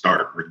 you'll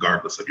start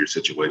regardless of your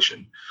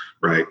situation,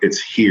 right?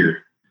 It's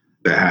here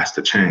that has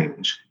to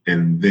change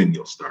and then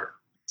you'll start.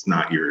 It's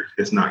not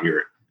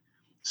your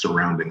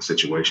surrounding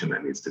situation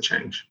that needs to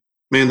change.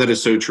 Man, that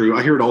is so true.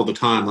 I hear it all the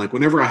time. Like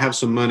whenever I have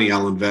some money,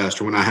 I'll invest,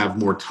 or when I have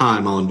more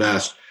time, I'll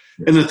invest.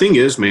 And the thing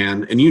is,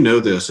 man, and you know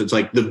this, it's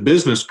like the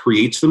business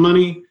creates the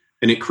money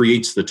and it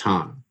creates the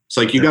time. It's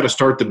like you got to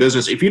start the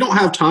business. If you don't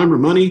have time or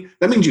money,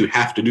 that means you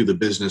have to do the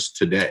business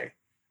today.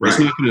 Right. It's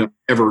not going to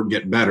ever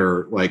get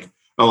better. Like,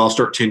 oh, I'll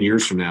start 10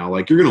 years from now.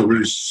 Like you're going to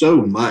lose so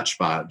much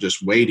by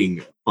just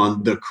waiting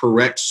on the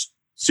correct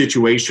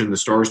situation, the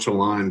stars to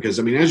align. Because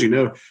as you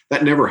know,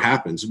 that never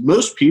happens.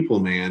 Most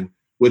people, man,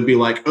 would be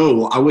like, oh,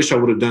 well, I wish I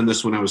would have done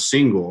this when I was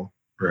single.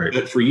 Right.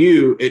 But for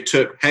you, it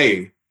took,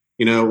 hey,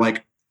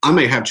 like I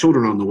may have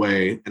children on the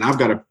way and I've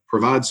got to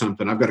provide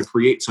something. I've got to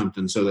create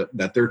something so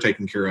that they're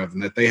taken care of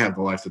and that they have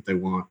the life that they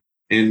want.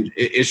 And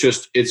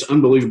it's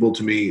unbelievable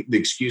to me, the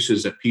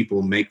excuses that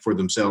people make for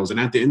themselves. And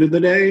at the end of the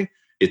day,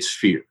 it's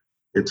fear.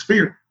 It's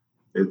fear.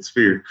 It's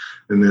fear.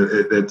 And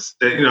it's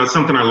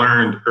something I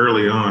learned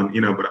early on,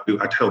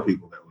 but I tell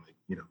people that,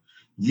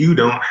 you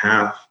don't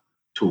have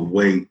to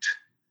wait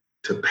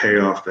to pay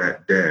off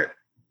that debt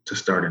to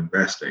start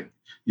investing.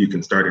 You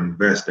can start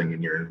investing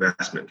and your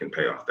investment can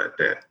pay off that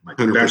debt. Like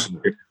 100%. That's the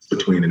difference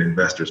between an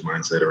investor's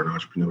mindset or an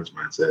entrepreneur's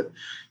mindset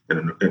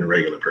and a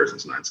regular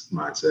person's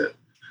mindset.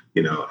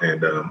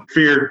 And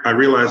fear, I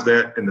realized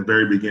that in the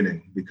very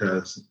beginning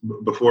because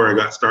before I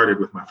got started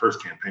with my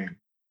first campaign,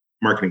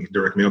 marketing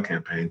direct mail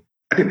campaign,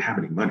 I didn't have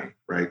any money,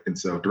 right? And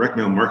so direct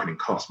mail marketing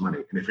costs money.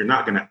 And if you're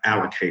not going to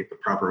allocate the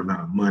proper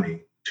amount of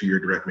money to your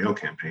direct mail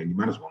campaign, you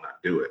might as well not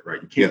do it,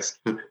 right? You can't.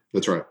 Yes,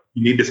 that's right.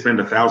 You need to spend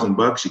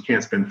 $1,000. You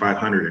can't spend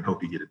 500 and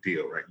hope you get a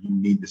deal, right? You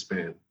need to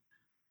spend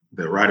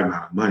the right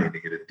amount of money to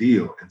get a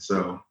deal. And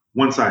so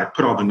once I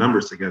put all the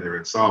numbers together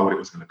and saw what it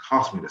was going to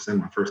cost me to send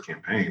my first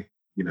campaign,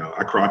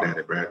 I crawled at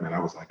it, Brad, and I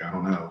was like, I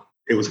don't know.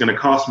 It was going to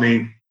cost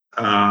me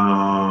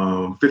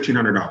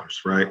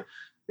 $1,500, right?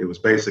 It was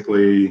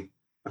basically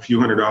a few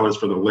 $100s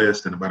for the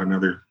list and about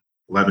another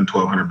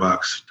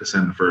 $1,200 to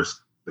send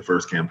the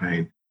first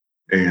campaign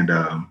and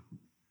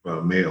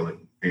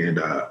mailing. And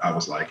I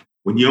was like,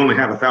 when you only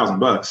have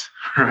 $1,000,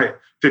 right?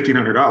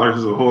 $1,500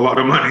 is a whole lot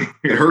of money.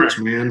 It hurts,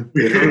 man.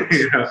 It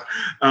hurts.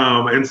 Yeah.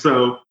 And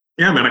so,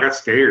 yeah, man, I got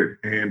scared.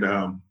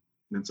 And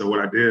so what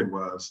I did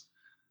was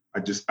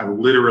I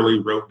literally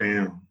wrote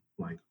down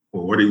like,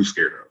 well, what are you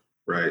scared of?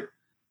 Right.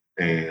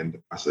 And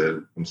I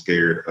said, I'm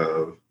scared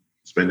of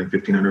spending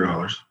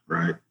 $1,500,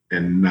 right?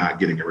 And not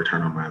getting a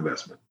return on my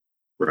investment.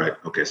 Right.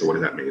 Okay. So what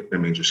does that mean? That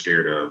means you're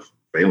scared of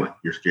failing.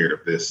 You're scared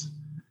of this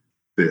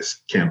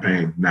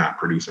campaign not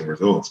producing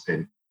results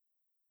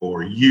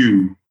or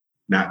you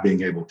not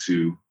being able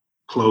to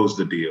close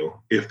the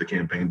deal if the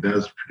campaign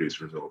does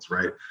produce results,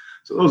 right?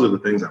 So those are the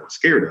things I was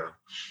scared of.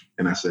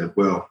 And I said,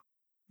 well,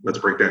 let's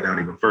break that down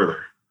even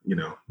further.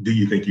 Do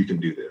you think you can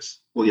do this?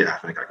 Well, yeah, I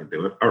think I can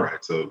do it. All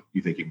right. So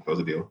you think you can close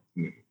a deal?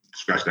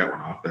 Scratch that one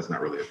off. That's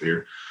not really a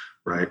fear,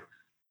 right?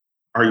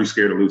 Are you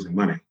scared of losing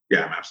money?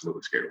 Yeah, I'm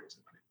absolutely scared of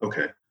losing money.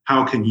 Okay.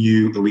 How can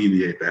you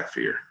alleviate that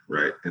fear,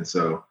 right? And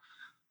so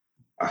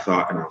I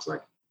thought, and I was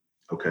like,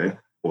 okay,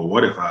 well,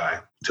 what if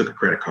I took a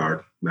credit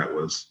card that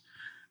was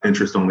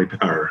interest only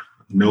or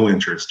no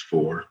interest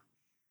for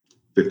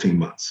 15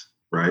 months,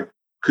 right?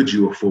 Could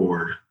you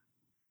afford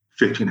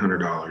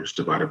 $1,500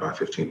 divided by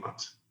 15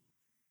 months?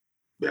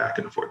 Yeah, I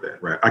can afford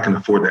that, right? I can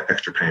afford that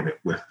extra payment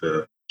with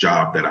the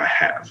job that I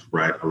have,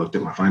 right? I looked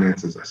at my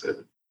finances. I said,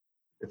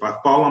 if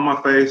I fall on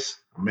my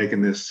face, I'm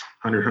making this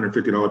 $100,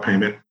 $150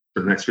 payment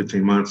for the next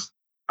 15 months.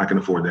 I can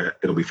afford that.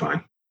 It'll be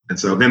fine. And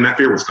so then that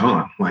fear was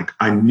gone. Like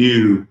I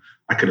knew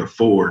I could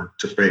afford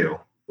to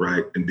fail,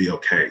 right? And be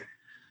okay.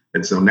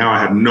 And so now I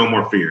had no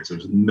more fears. There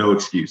was no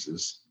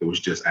excuses. It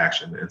was just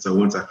action. And so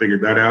once I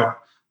figured that out,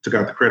 took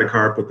out the credit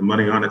card, put the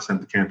money on it,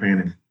 sent the campaign,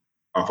 and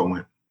off I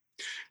went.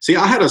 See,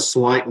 I had a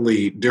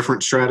slightly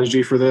different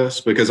strategy for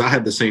this because I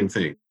had the same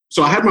thing.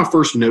 So I had my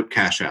first note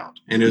cash out.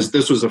 And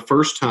this was the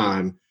first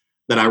time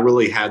that I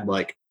really had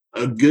like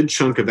a good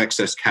chunk of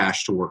excess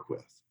cash to work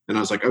with. And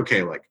I was like,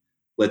 okay, like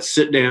let's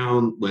sit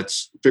down,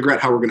 let's figure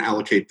out how we're going to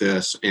allocate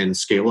this and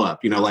scale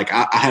up. Like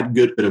I had a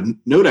good bit of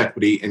note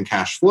equity and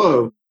cash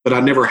flow, but I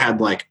never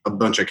had like a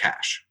bunch of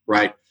cash,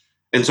 right?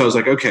 And so I was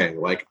like, okay,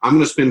 like I'm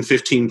going to spend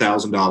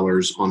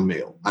 $15,000 on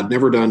mail. I'd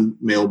never done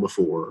mail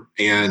before.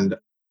 And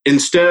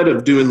instead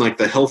of doing like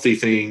the healthy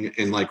thing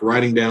and like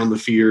writing down the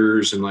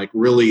fears and like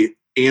really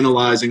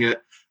analyzing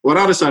it, what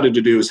I decided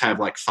to do is have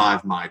like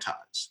 5 Mai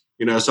Tais.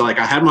 So like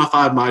I had my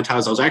 5 Mai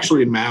Tais. I was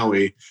actually in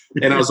Maui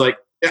and I was like,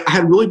 I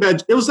had really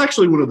bad, it was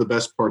actually one of the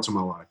best parts of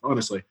my life,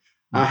 honestly.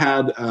 I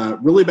had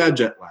really bad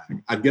jet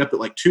lag. I'd get up at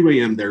like 2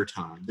 a.m. their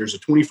time. There's a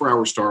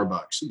 24-hour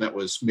Starbucks that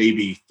was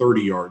maybe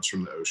 30 yards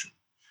from the ocean.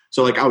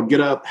 So like I would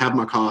get up, have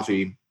my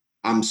coffee.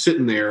 I'm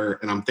sitting there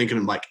and I'm thinking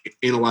of like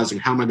analyzing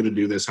how am I going to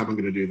do this? How am I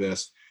going to do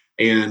this?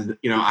 And,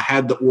 I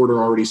had the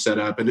order already set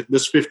up and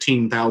this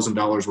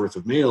 $15,000 worth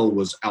of mail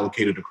was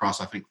allocated across,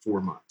 I think,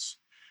 4 months.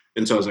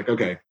 And so I was like,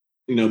 okay,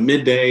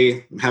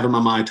 midday, I'm having my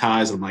Mai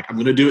Tais. I'm like, I'm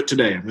going to do it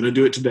today. I'm going to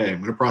do it today.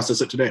 I'm going to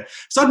process it today.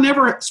 So I'd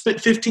never spent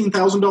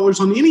 $15,000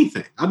 on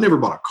anything. I'd never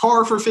bought a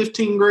car for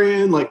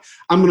 $15,000. Like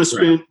I'm going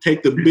to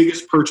take the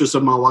biggest purchase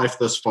of my life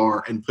thus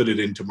far and put it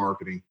into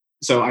marketing.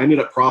 So I ended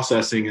up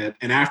processing it.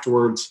 And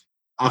afterwards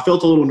I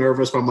felt a little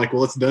nervous, but I'm like,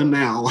 well, it's done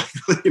now. Let's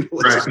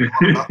just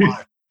talk about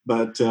life.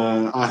 But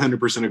I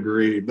 100%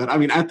 agree. But I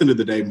mean, at the end of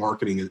the day,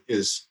 marketing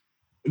is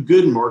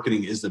good.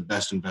 Marketing is the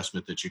best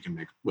investment that you can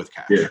make with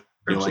cash. Yeah.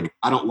 Like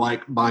I don't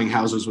like buying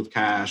houses with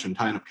cash and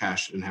tying up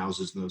cash in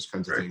houses and those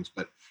kinds of things.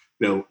 But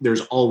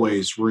there's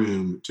always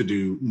room to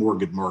do more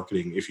good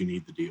marketing if you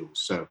need the deals.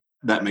 So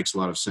that makes a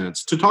lot of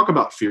sense. To talk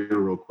about fear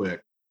real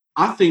quick,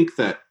 I think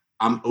that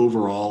I'm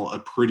overall a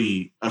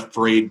pretty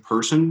afraid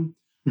person,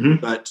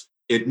 but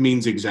it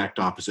means the exact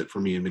opposite for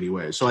me in many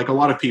ways. So like a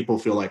lot of people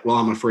feel like, well,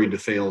 I'm afraid to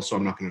fail, so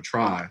I'm not going to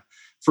try.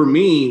 For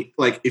me,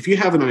 like if you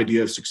have an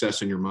idea of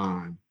success in your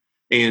mind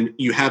and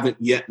you haven't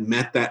yet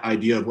met that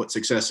idea of what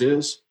success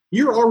is,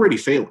 you're already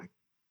failing.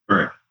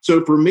 Right.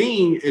 So for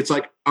me, it's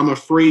like I'm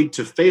afraid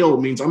to fail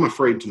means I'm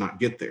afraid to not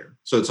get there.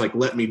 So it's like,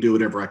 let me do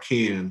whatever I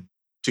can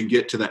to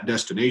get to that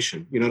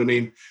destination. You know what I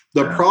mean?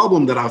 The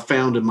problem that I've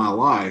found in my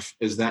life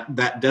is that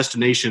that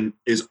destination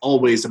is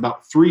always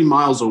about 3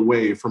 miles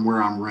away from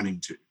where I'm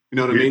running to. You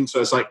know what I mean? So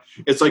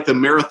it's like the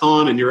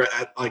marathon and you're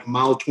at like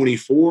mile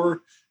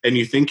 24 and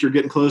you think you're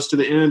getting close to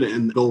the end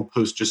and the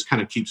goalpost just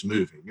kind of keeps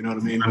moving. You know what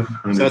I mean?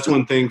 So that's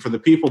one thing for the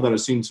people that have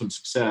seen some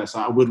success.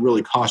 I would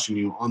really caution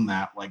you on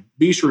that. Like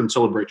be sure and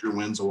celebrate your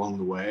wins along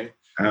the way.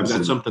 Absolutely.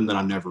 That's something that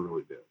I never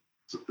really did.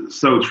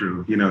 So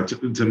true.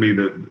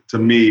 To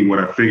me, what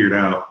I figured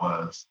out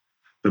was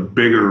the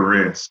bigger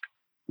risk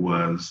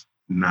was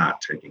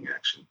not taking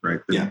action, right?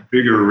 The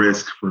bigger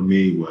risk for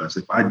me was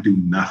if I do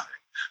nothing,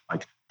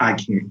 like I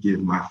can't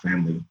give my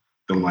family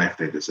the life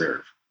they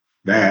deserve.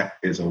 That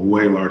is a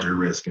way larger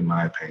risk, in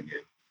my opinion,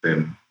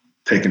 than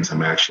taking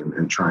some action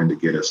and trying to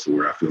get us to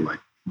where I feel like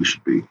we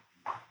should be.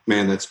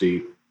 Man, that's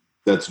deep.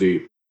 That's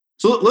deep.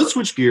 So let's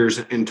switch gears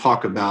and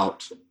talk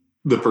about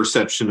the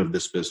perception of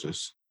this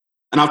business.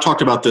 And I've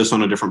talked about this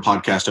on a different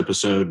podcast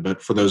episode,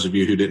 but for those of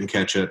you who didn't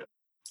catch it,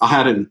 I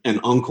had an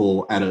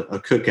uncle at a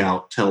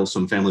cookout tell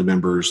some family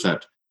members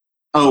that,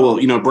 oh,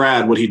 well,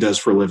 Brad, what he does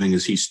for a living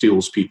is he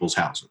steals people's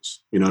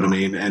houses. You know what I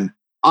mean? And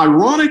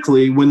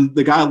ironically, when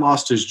the guy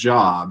lost his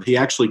job, he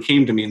actually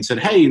came to me and said,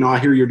 hey, I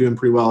hear you're doing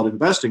pretty well at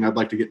investing. I'd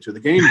like to get into the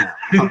game now.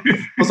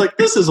 I was like,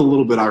 this is a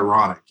little bit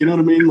ironic. You know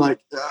what I mean?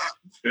 Like,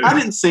 I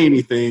didn't say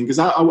anything because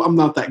I'm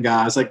not that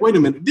guy. I was like, wait a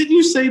minute, didn't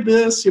you say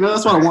this?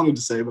 That's what I wanted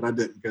to say, but I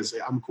didn't because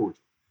I'm cordial.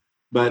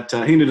 But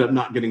he ended up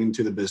not getting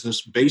into the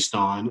business based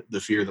on the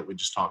fear that we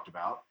just talked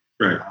about.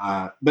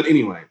 Right. But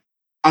anyway,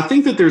 I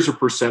think that there's a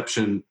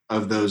perception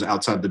of those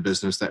outside the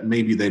business that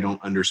maybe they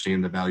don't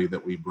understand the value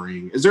that we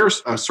bring. Is there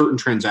a certain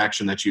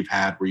transaction that you've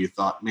had where you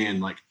thought, man,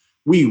 like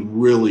we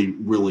really,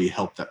 really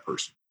helped that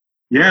person?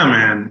 Yeah,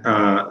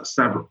 man.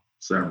 Several.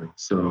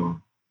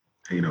 So,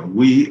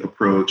 we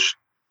approach,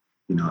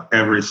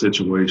 every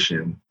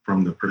situation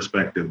from the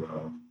perspective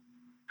of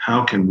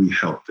how can we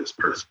help this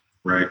person?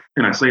 Right.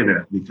 And I say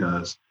that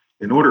because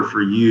in order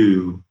for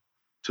you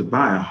to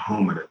buy a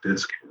home at a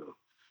discount,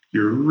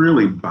 you're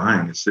really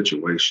buying a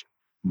situation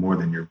more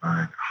than you're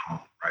buying a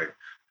home, right?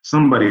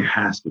 Somebody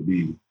has to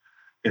be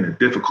in a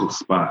difficult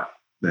spot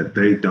that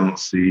they don't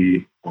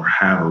see or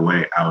have a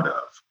way out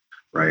of,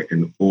 right?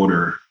 In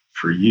order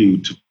for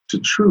you to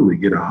truly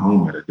get a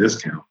home at a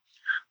discount.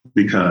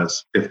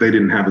 Because if they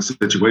didn't have a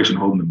situation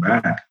holding them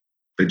back,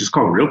 they just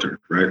call a realtor,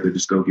 right? They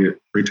just go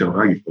get retail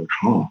value for their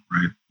home,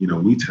 right?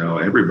 We tell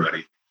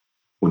everybody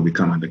when we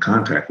come into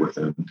contact with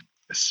them,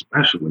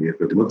 especially if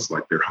it looks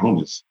like their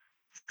home is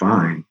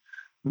fine,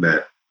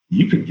 that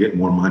you can get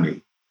more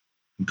money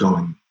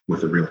going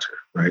with a realtor,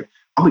 right?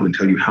 I'll even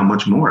tell you how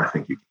much more I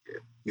think you can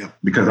get. Yeah.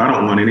 Because I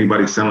don't want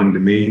anybody selling to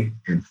me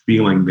and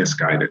feeling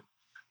misguided,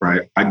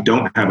 right? I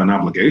don't have an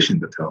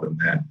obligation to tell them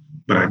that,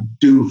 but I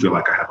do feel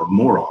like I have a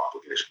moral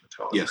obligation to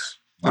tell them. Yes.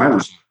 I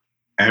let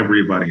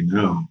everybody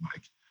know,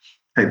 like,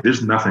 hey,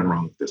 there's nothing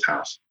wrong with this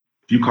house.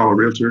 If you call a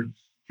realtor,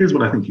 here's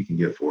what I think you can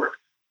get for it.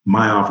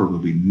 My offer will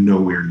be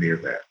nowhere near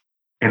that.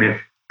 And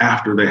if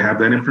after they have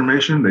that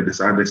information, they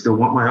decide they still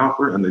want my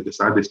offer and they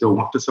decide they still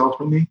want to sell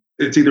from me,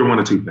 it's either one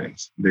of two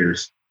things.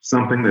 There's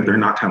something that they're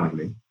not telling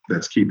me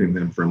that's keeping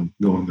them from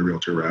going the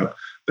realtor route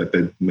that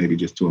they maybe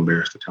just too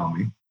embarrassed to tell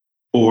me,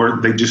 or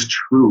they just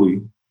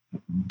truly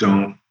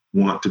don't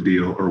want to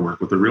deal or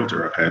work with a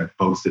realtor. I've had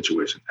both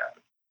situations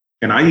happen.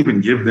 And I even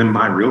give them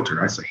my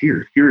realtor. I say,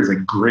 here is a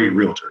great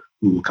realtor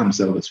who will come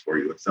sell this for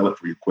you and sell it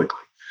for you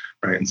quickly,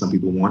 right? And some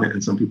people want it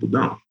and some people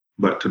don't.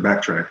 But to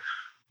backtrack,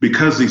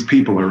 because these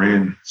people are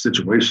in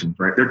situations,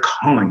 right, they're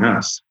calling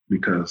us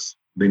because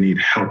they need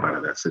help out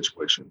of that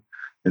situation.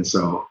 And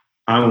so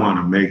I want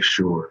to make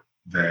sure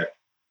that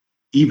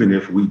even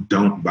if we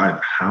don't buy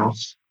the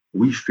house,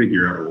 we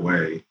figure out a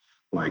way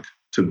like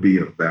to be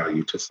of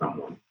value to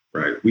someone,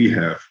 right?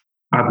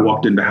 I've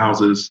walked into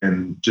houses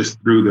and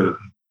just through the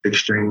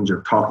exchange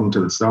of talking to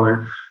the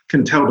seller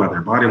can tell by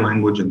their body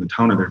language and the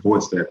tone of their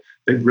voice that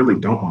they really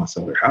don't want to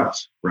sell their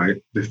house,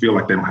 right? They feel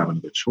like they don't have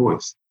another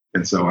choice.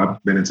 And so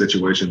I've been in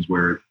situations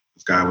where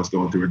this guy was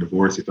going through a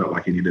divorce. He felt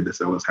like he needed to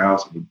sell his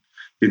house and he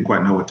didn't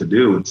quite know what to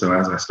do. And so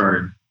as I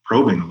started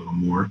probing a little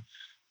more,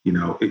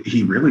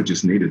 he really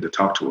just needed to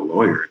talk to a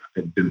lawyer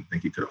and didn't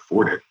think he could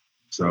afford it.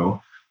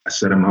 So I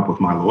set him up with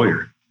my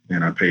lawyer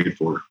and I paid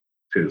for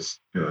his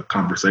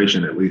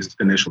conversation, at least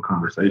initial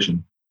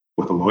conversation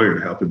with a lawyer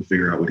to help him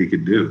figure out what he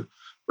could do,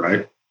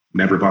 right?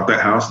 Never bought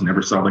that house,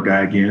 never saw the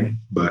guy again,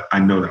 but I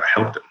know that I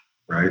helped him,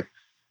 right?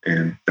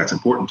 And that's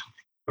important to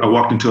me. I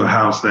walked into a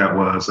house that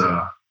was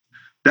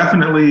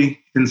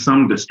definitely in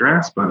some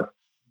distress, but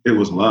it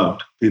was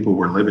loved. People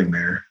were living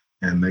there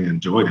and they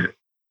enjoyed it.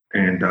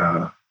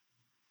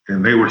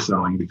 And they were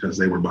selling because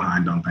they were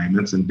behind on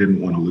payments and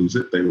didn't want to lose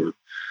it. They were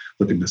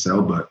looking to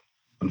sell, but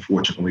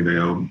unfortunately they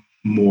owed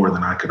more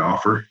than I could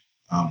offer.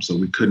 So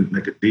we couldn't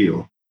make a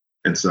deal.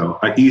 And so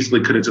I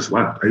easily could have just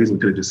left. I easily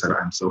could have just said,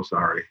 I'm so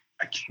sorry.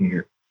 I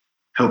can't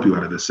help you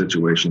out of this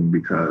situation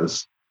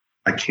because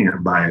I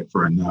can't buy it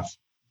for enough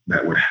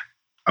that would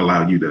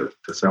allow you to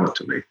sell it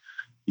to me.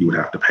 You would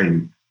have to pay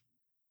me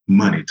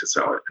money to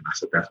sell it. And I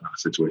said, that's not a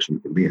situation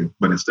you can be in.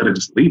 But instead of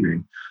just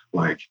leaving,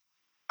 like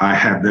I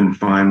had them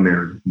find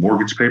their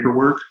mortgage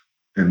paperwork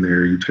and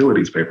their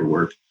utilities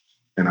paperwork.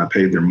 And I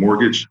paid their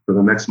mortgage for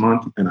the next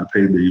month and I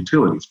paid their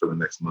utilities for the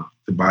next month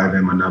to buy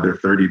them another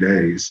 30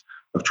 days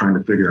of trying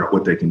to figure out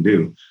what they can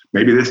do.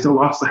 Maybe they still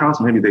lost the house.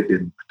 Maybe they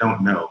didn't. I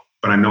don't know.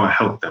 But I know I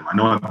helped them. I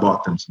know I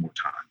bought them some more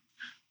time,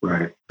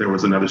 right? There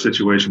was another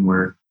situation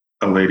where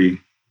a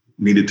lady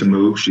needed to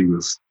move. She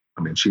was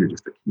I mean, she had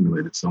just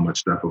accumulated so much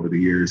stuff over the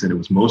years, and it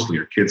was mostly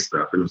her kids'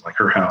 stuff. It was like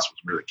her house was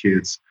really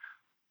kids'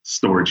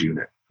 storage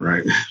unit,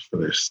 right, for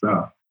their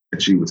stuff.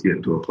 And she was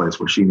getting to a place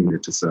where she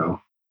needed to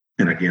sell.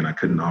 And again, I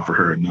couldn't offer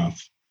her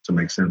enough to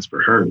make sense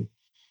for her.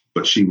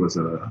 But she was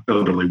an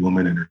elderly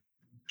woman and her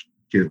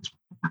kids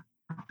were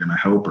going to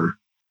help her.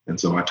 And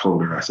so I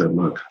told her, I said,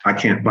 look, I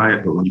can't buy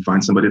it, but when you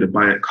find somebody to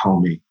buy it, call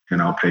me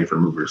and I'll pay for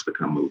movers to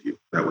come move you.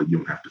 That way you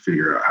don't have to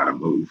figure out how to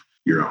move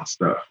your own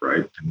stuff,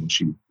 right? And when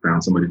she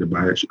found somebody to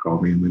buy it, she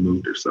called me and we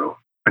moved her. So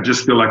I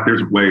just feel like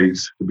there's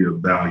ways to be of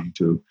value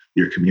to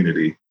your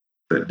community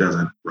that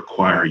doesn't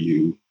require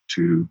you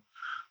to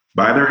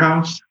buy their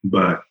house,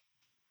 but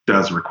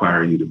does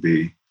require you to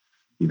be,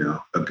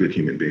 a good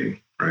human being,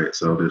 right?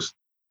 So just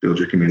build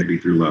your community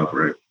through love,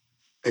 right?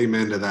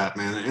 Amen to that,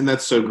 man. And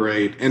that's so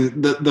great.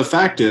 And the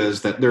fact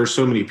is that there are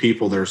so many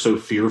people that are so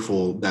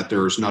fearful that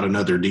there's not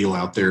another deal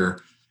out there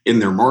in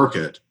their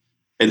market.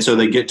 And so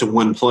they get to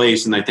one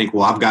place and they think,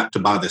 well, I've got to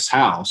buy this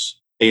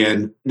house.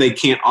 And they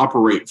can't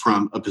operate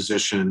from a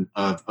position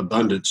of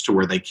abundance to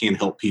where they can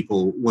help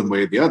people one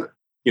way or the other.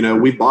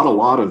 We bought a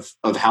lot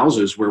of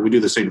houses where we do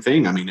the same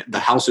thing. I mean, the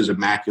house is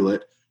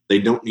immaculate. They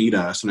don't need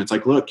us. And it's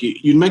like, look,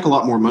 you'd make a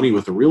lot more money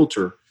with a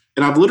realtor.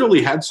 And I've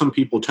literally had some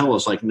people tell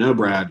us like, no,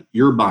 Brad,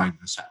 you're buying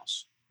this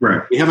house.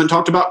 Right. We haven't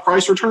talked about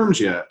price or terms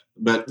yet,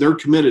 but they're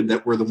committed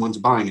that we're the ones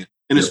buying it.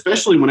 And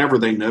especially whenever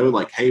they know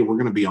like, hey, we're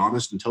going to be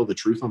honest and tell the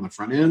truth on the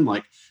front end,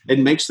 like it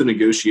makes the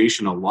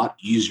negotiation a lot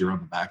easier on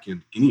the back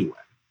end anyway.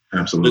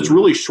 Absolutely. But it's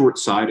really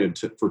short-sighted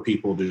for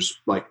people to just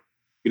like,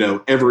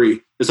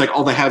 it's like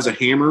all they have is a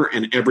hammer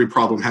and every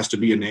problem has to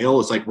be a nail.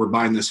 It's like, we're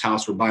buying this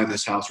house, we're buying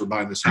this house, we're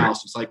buying this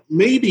house. It's like,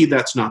 maybe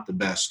that's not the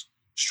best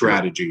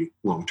strategy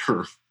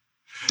long-term.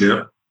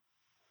 Yeah.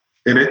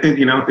 And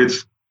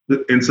it's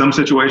in some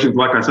situations,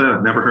 like I said,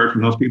 I've never heard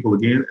from those people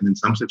again. And in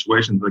some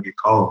situations, I get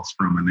calls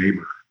from a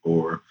neighbor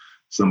or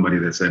somebody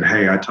that said,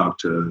 hey, I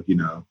talked to,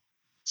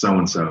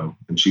 so-and-so,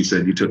 and she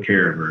said, you took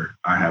care of her.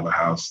 I have a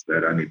house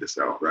that I need to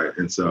sell. Right.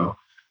 And so,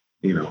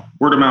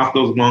 word of mouth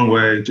goes a long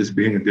way. Just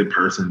being a good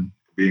person,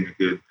 being a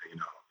good,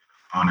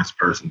 honest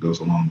person goes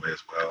a long way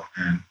as well.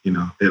 And,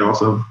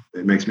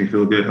 it makes me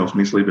feel good, helps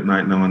me sleep at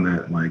night knowing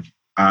that like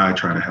I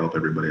try to help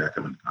everybody I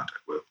come into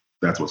contact with.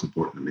 That's what's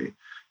important to me.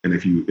 And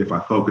if I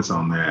focus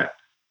on that,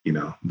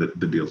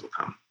 the deals will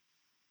come.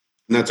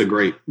 And that's a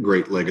great,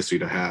 great legacy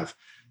to have.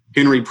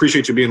 Henry,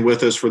 appreciate you being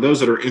with us. For those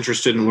that are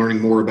interested in learning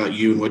more about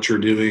you and what you're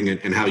doing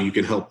and how you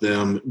can help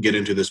them get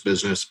into this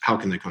business, how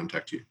can they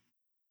contact you?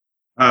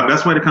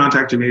 Best way to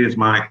contact me is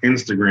my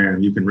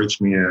Instagram. You can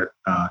reach me at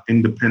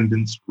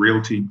Independence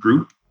Realty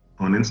Group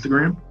on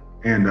Instagram.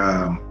 And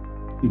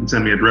you can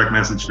send me a direct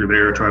message through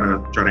there. Try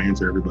to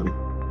answer everybody.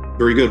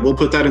 Very good. We'll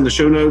put that in the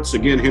show notes.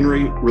 Again,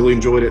 Henry, really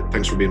enjoyed it.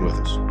 Thanks for being with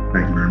us.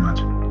 Thank you very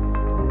much.